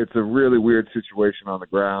 It's a really weird situation on the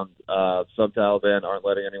ground. Some Taliban aren't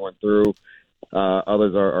letting anyone through.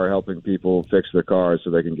 Others are helping people fix their cars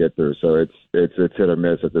so they can get through. So it's hit or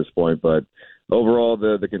miss at this point. But overall,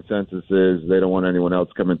 the consensus is they don't want anyone else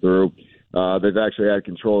coming through. They've actually had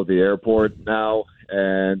control of the airport now,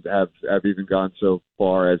 and have even gone so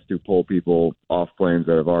far as to pull people off planes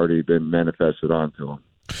that have already been manifested onto them.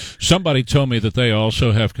 Somebody told me that they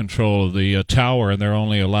also have control of the tower, and they're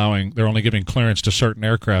only giving clearance to certain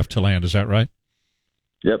aircraft to land. Is that right?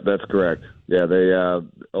 Yep, that's correct. Yeah, they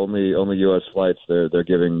only U.S. flights they're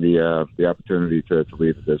giving the opportunity to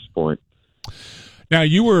leave at this point. Now,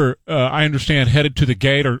 you were, I understand, headed to the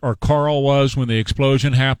gate, or Carl was, when the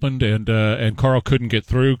explosion happened, and Carl couldn't get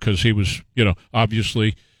through because he was,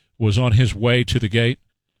 obviously was on his way to the gate.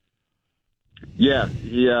 Yeah,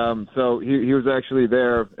 he was actually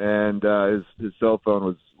there, and his cell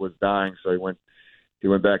phone was dying, so he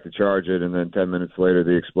went back to charge it, and then 10 minutes later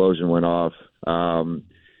the explosion went off. And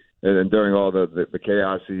then during all the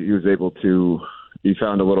chaos, he was able to. He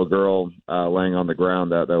found a little girl laying on the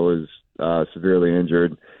ground that was severely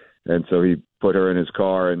injured, and so he put her in his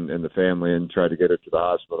car and the family and tried to get her to the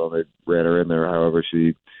hospital. They ran her in there. However,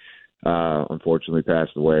 she unfortunately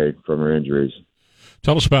passed away from her injuries.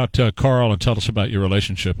 Tell us about Carl, and tell us about your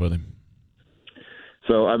relationship with him.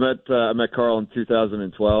 So I met Carl in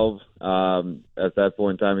 2012. At that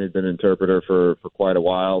point in time, he'd been an interpreter for quite a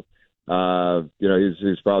while.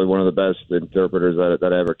 He's probably one of the best interpreters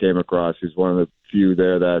that I ever came across. He's one of the few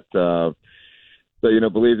there that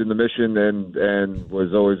believed in the mission and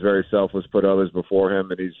was always very selfless, put others before him,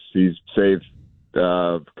 and he's saved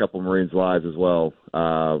a couple Marines' lives as well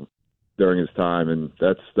during his time, and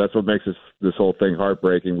that's what makes this whole thing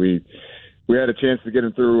heartbreaking. We had a chance to get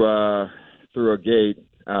him through a gate.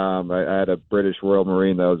 I had a British Royal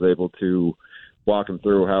Marine that was able to walk him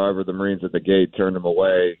through. However, the Marines at the gate turned him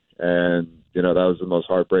away, and that was the most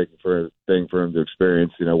heartbreaking thing for him to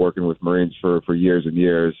experience. Working with Marines for years and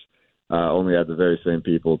years, only had the very same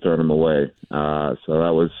people turn him away. So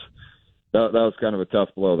that was kind of a tough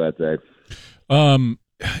blow that day.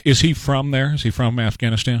 Is he from there? Is he from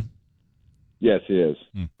Afghanistan? Yes, he is.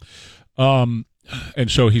 And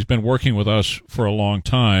so he's been working with us for a long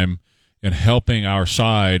time and helping our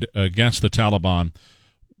side against the Taliban.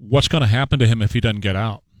 What's going to happen to him if he doesn't get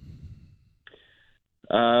out?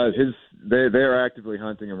 They're actively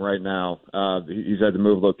hunting him right now. He's had to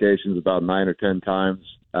move locations about 9 or 10 times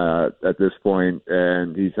at this point,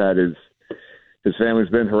 and he's had his family's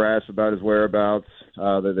been harassed about his whereabouts.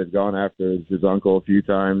 They've gone after his uncle a few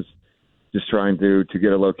times, just trying to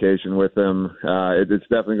get a location with him. It's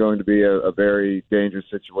definitely going to be a very dangerous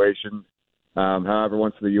situation. However,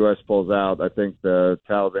 once the U.S. pulls out, I think the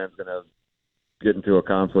Taliban's going to get into a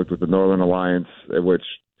conflict with the Northern Alliance, which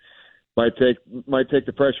might take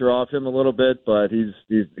the pressure off him a little bit, but he's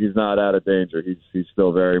not out of danger. He's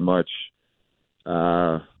still very much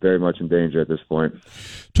in danger at this point.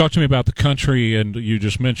 Talk to me about the country, and you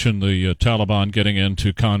just mentioned the Taliban getting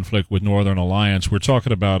into conflict with Northern Alliance. We're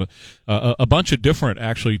talking about a bunch of different,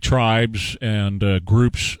 actually, tribes and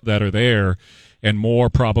groups that are there, and more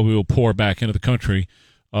probably will pour back into the country.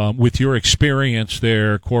 With your experience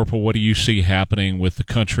there, Corporal, what do you see happening with the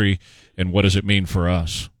country, and what does it mean for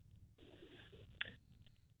us?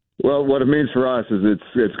 Well, what it means for us is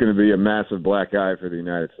it's going to be a massive black eye for the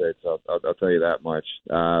United States. I'll tell you that much.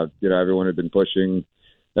 Everyone had been pushing,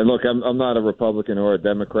 and look, I'm not a Republican or a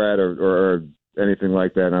Democrat or anything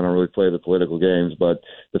like that. I don't really play the political games, but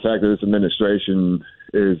the fact that this administration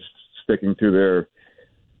is sticking to their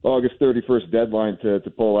August 31st deadline to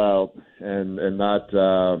pull out and not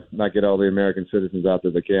get all the American citizens out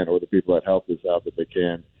that they can, or the people that helped us out that they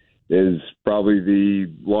can, is probably the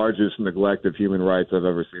largest neglect of human rights I've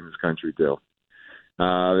ever seen this country do.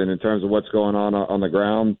 And in terms of what's going on the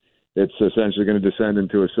ground, it's essentially going to descend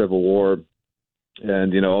into a civil war.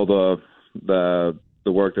 And, all the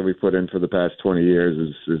work that we put in for the past 20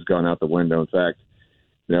 years has gone out the window. In fact,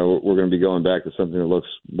 we're going to be going back to something that looks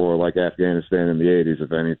more like Afghanistan in the 80s,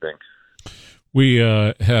 if anything. We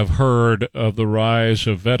have heard of the rise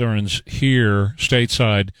of veterans here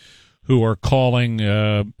stateside who are calling,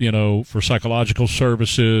 for psychological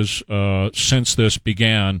services since this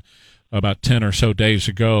began about 10 or so days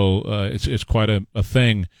ago. It's quite a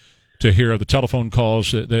thing to hear the telephone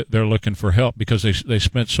calls that they're looking for help because they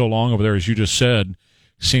spent so long over there, as you just said.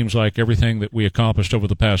 Seems like everything that we accomplished over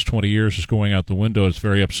the past 20 years is going out the window. It's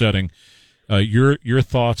very upsetting. Your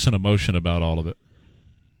thoughts and emotion about all of it?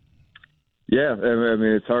 Yeah, I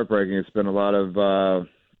mean, it's heartbreaking. It's been a lot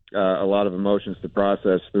of emotions to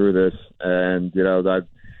process through this, and I've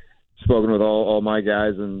spoken with all my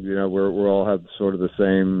guys, and we're all have sort of the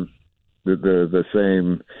same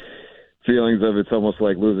feelings of it's almost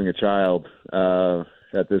like losing a child.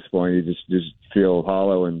 At this point, you just feel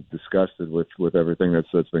hollow and disgusted with everything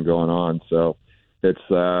that's been going on. So it's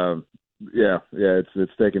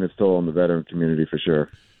it's taking its toll on the veteran community for sure.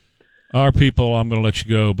 Our people, I'm going to let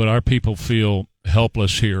you go, but our people feel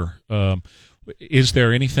helpless here. Is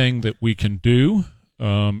there anything that we can do?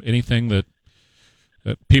 Anything that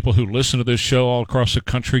people who listen to this show all across the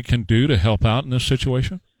country can do to help out in this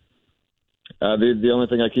situation? The only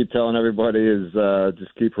thing I keep telling everybody is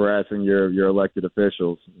just keep harassing your elected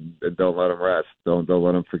officials and don't let them rest. Don't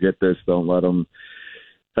let them forget this. Don't let them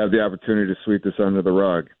have the opportunity to sweep this under the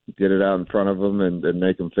rug. Get it out in front of them and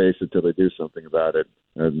make them face it till they do something about it.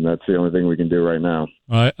 And that's the only thing we can do right now.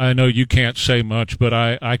 I know you can't say much, but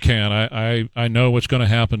I can. I know what's going to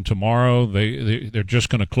happen tomorrow. They're just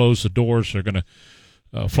going to close the doors. They're going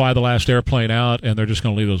to fly the last airplane out, and they're just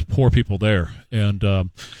going to leave those poor people there and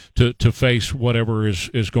to face whatever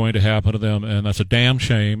is going to happen to them. And that's a damn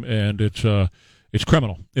shame, and it's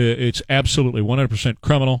criminal. It's absolutely 100%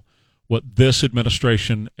 criminal what this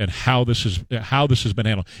administration and how this has been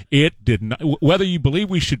handled. It did not. Whether you believe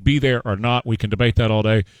we should be there or not, we can debate that all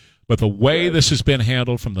day. But the way this has been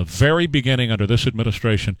handled from the very beginning under this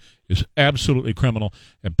administration is absolutely criminal,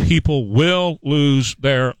 and people will lose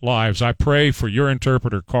their lives. I pray for your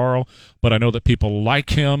interpreter, Carl, but I know that people like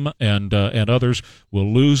him and others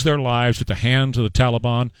will lose their lives at the hands of the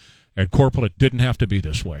Taliban. And, Corporal, it didn't have to be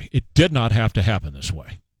this way. It did not have to happen this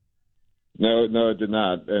way. No, it did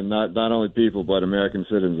not. And not only people, but American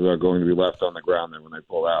citizens are going to be left on the ground there when they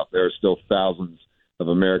pull out. There are still thousands of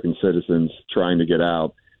American citizens trying to get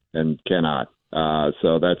out and cannot.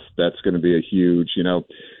 So that's going to be a huge,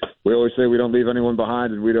 we always say we don't leave anyone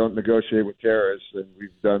behind and we don't negotiate with terrorists, and we've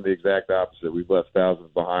done the exact opposite. We've left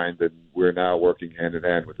thousands behind, and we're now working hand in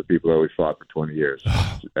hand with the people that we fought for 20 years.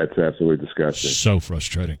 That's absolutely disgusting. So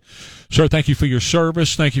frustrating. Sir, thank you for your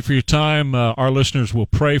service. Thank you for your time. Our listeners will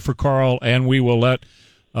pray for Carl, and we will let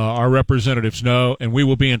our representatives know, and we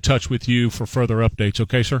will be in touch with you for further updates.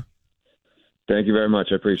 Okay, sir? Thank you very much.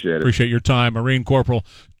 I appreciate it. Appreciate your time. Marine Corporal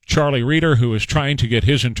Charlie Reeder, who is trying to get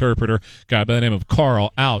his interpreter, guy by the name of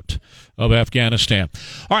Carl, out of Afghanistan.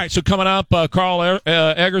 All right, so coming up, Carl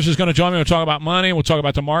Eggers is going to join me. We'll talk about money. We'll talk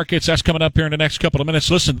about the markets. That's coming up here in the next couple of minutes.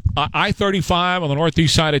 Listen, I-35 on the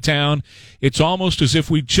northeast side of town, it's almost as if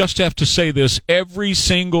we just have to say this every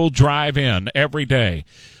single drive-in every day.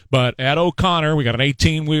 But at O'Connor, we got an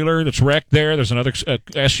 18-wheeler that's wrecked there. There's another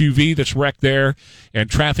SUV that's wrecked there. And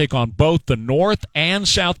traffic on both the north and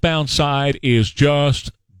southbound side is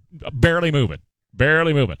just barely moving.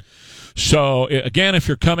 So, again, if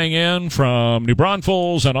you're coming in from New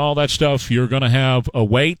Braunfels and all that stuff, you're going to have a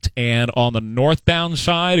wait. And on the northbound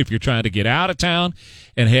side, if you're trying to get out of town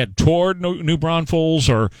and head toward New Braunfels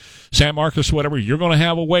or San Marcos, whatever, you're going to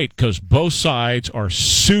have a wait because both sides are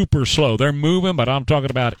super slow. They're moving, but I'm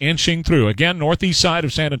talking about inching through. Again, northeast side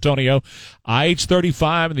of San Antonio,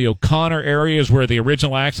 IH-35 in the O'Connor area is where the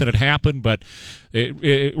original accident happened, but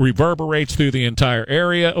it reverberates through the entire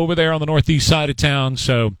area over there on the northeast side of town.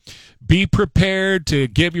 So be prepared to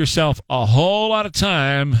give yourself a whole lot of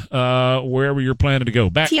time wherever you're planning to go.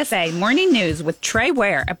 Back. TSA Morning News with Trey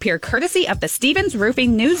Ware appear courtesy of the Stevens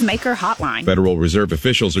Roofing Newsmaker Hotline. Federal Reserve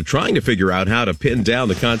officials are trying to figure out how to pin down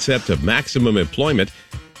the concept of maximum employment.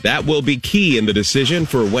 That will be key in the decision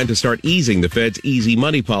for when to start easing the Fed's easy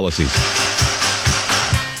money policies.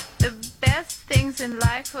 The best things in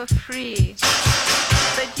life are free,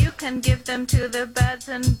 but you can give them to the birds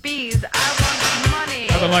and bees. I want money.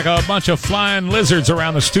 Nothing like a bunch of flying lizards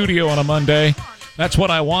around the studio on a Monday. That's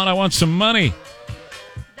what I want. I want some money.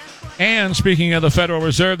 And speaking of the Federal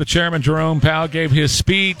Reserve, the chairman, Jerome Powell, gave his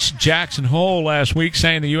speech Jackson Hole last week,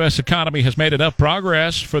 saying the U.S. economy has made enough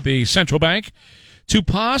progress for the central bank to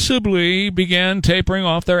possibly begin tapering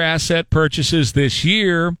off their asset purchases this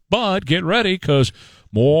year. But get ready, because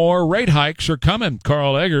more rate hikes are coming.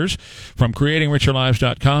 Carl Eggers from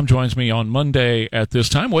CreatingRicherLives.com joins me on Monday at this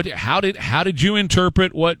time. How did you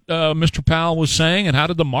interpret what Mr. Powell was saying, and how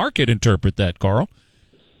did the market interpret that, Carl?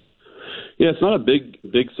 Yeah, it's not a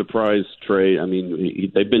big surprise, Trey. I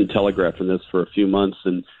mean, they've been telegraphing this for a few months,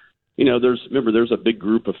 and there's a big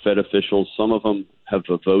group of Fed officials. Some of them have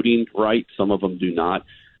a voting right, some of them do not.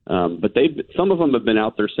 But some of them have been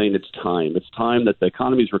out there saying it's time. It's time that the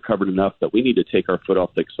economy's recovered enough that we need to take our foot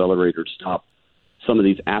off the accelerator, stop some of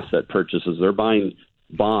these asset purchases. They're buying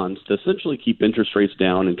bonds to essentially keep interest rates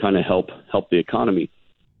down and kind of help the economy.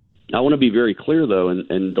 I want to be very clear, though,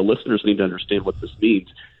 and the listeners need to understand what this means.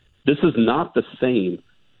 This is not the same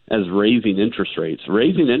as raising interest rates.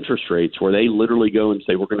 Raising interest rates, where they literally go and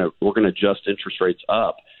say we're going to adjust interest rates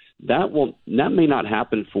up, that may not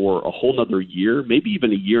happen for a whole nother year, maybe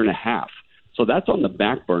even a year and a half. So that's on the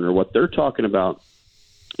back burner. What they're talking about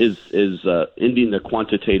is ending the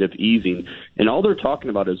quantitative easing, and all they're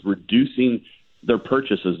talking about is reducing their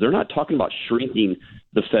purchases. They're not talking about shrinking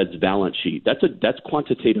the Fed's balance sheet. That's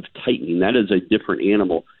quantitative tightening. That is a different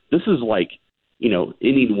animal. This is like,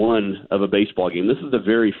 inning one of a baseball game. This is the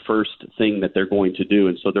very first thing that they're going to do.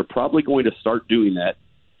 And so they're probably going to start doing that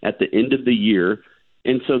at the end of the year.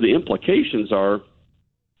 And so the implications are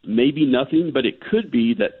maybe nothing, but it could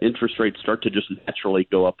be that interest rates start to just naturally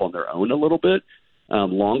go up on their own a little bit,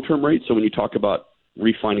 long-term rates. So when you talk about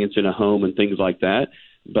refinancing a home and things like that.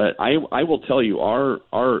 But I will tell you,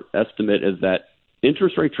 our estimate is that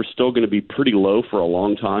interest rates are still going to be pretty low for a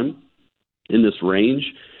long time in this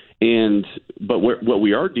range. But what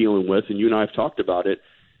we are dealing with, and you and I have talked about it,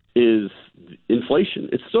 is inflation.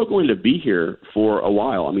 It's still going to be here for a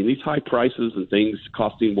while. I mean, these high prices and things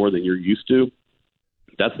costing more than you're used to,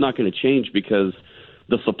 that's not going to change because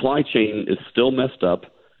the supply chain is still messed up.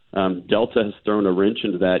 Delta has thrown a wrench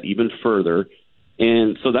into that even further.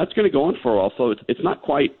 And so that's going to go on for a while. So it's not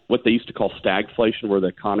quite what they used to call stagflation, where the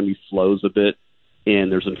economy slows a bit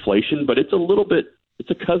and there's inflation, but it's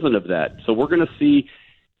a cousin of that. So we're going to see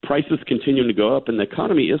prices continuing to go up, and the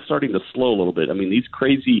economy is starting to slow a little bit. I mean, these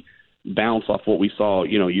crazy bounce off what we saw, a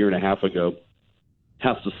year and a half ago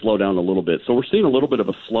has to slow down a little bit. So we're seeing a little bit of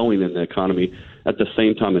a slowing in the economy. At the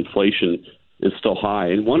same time, inflation is still high.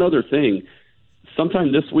 And one other thing,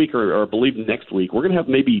 sometime this week or I believe next week, we're going to have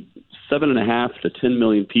maybe 7.5 to 10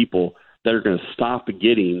 million people that are going to stop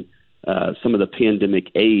getting some of the pandemic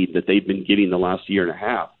aid that they've been getting the last year and a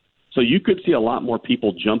half. So you could see a lot more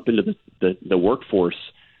people jump into the workforce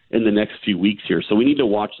in the next few weeks here. So we need to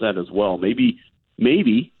watch that as well. Maybe,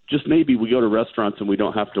 just maybe we go to restaurants and we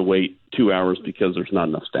don't have to wait 2 hours because there's not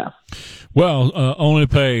enough staff. Well, only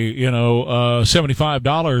pay,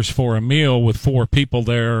 $75 for a meal with 4 people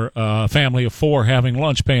there, family of 4 having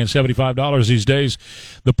lunch, paying $75 these days.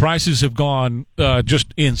 The prices have gone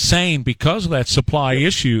just insane because of that supply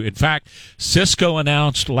issue. In fact, Cisco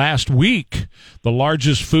announced last week, the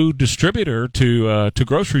largest food distributor to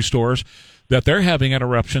grocery stores, that they're having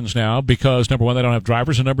interruptions now because, number one, they don't have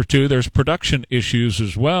drivers, and number two, there's production issues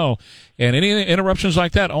as well. And any interruptions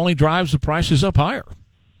like that only drives the prices up higher.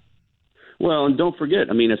 Well, and don't forget,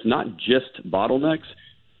 it's not just bottlenecks.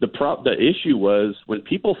 The issue was when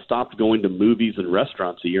people stopped going to movies and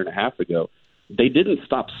restaurants a year and a half ago, they didn't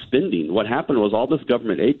stop spending. What happened was all this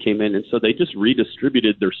government aid came in, and so they just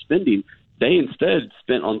redistributed their spending. They instead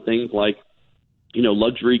spent on things like,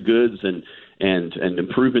 luxury goods and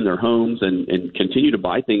improving their homes and continue to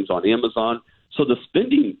buy things on Amazon. So the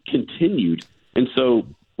spending continued. And so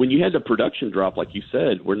when you had the production drop, like you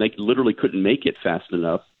said, where they literally couldn't make it fast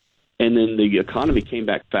enough, and then the economy came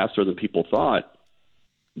back faster than people thought,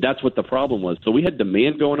 that's what the problem was. So we had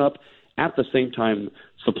demand going up. At the same time,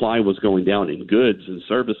 supply was going down in goods and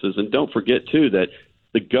services. And don't forget, too, that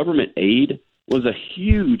the government aid was a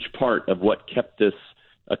huge part of what kept this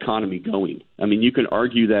economy going. You can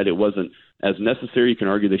argue that it wasn't as necessary. You can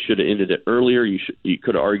argue they should have ended it earlier. You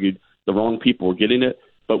could have argued the wrong people were getting it.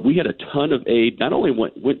 But we had a ton of aid. Not only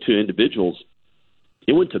went to individuals,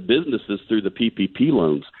 it went to businesses through the PPP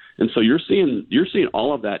loans. And so you're seeing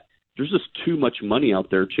all of that. There's just too much money out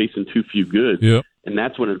there chasing too few goods. Yep. And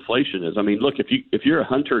that's what inflation is. I mean, look, if you're a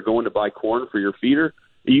hunter going to buy corn for your feeder,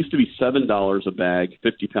 it used to be $7 a bag,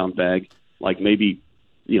 50-pound bag, like maybe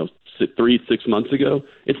 3-6 months ago.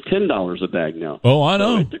 It's $10 a bag now. Oh, I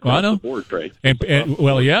know. So it's across I know. the board, Trey. And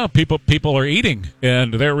well, yeah, people are eating,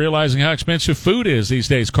 and they're realizing how expensive food is these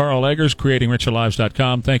days. Carl Eggers,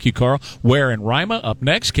 creatingricherlives.com. Thank you, Carl. Ware and Rima up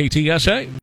next, KTSA.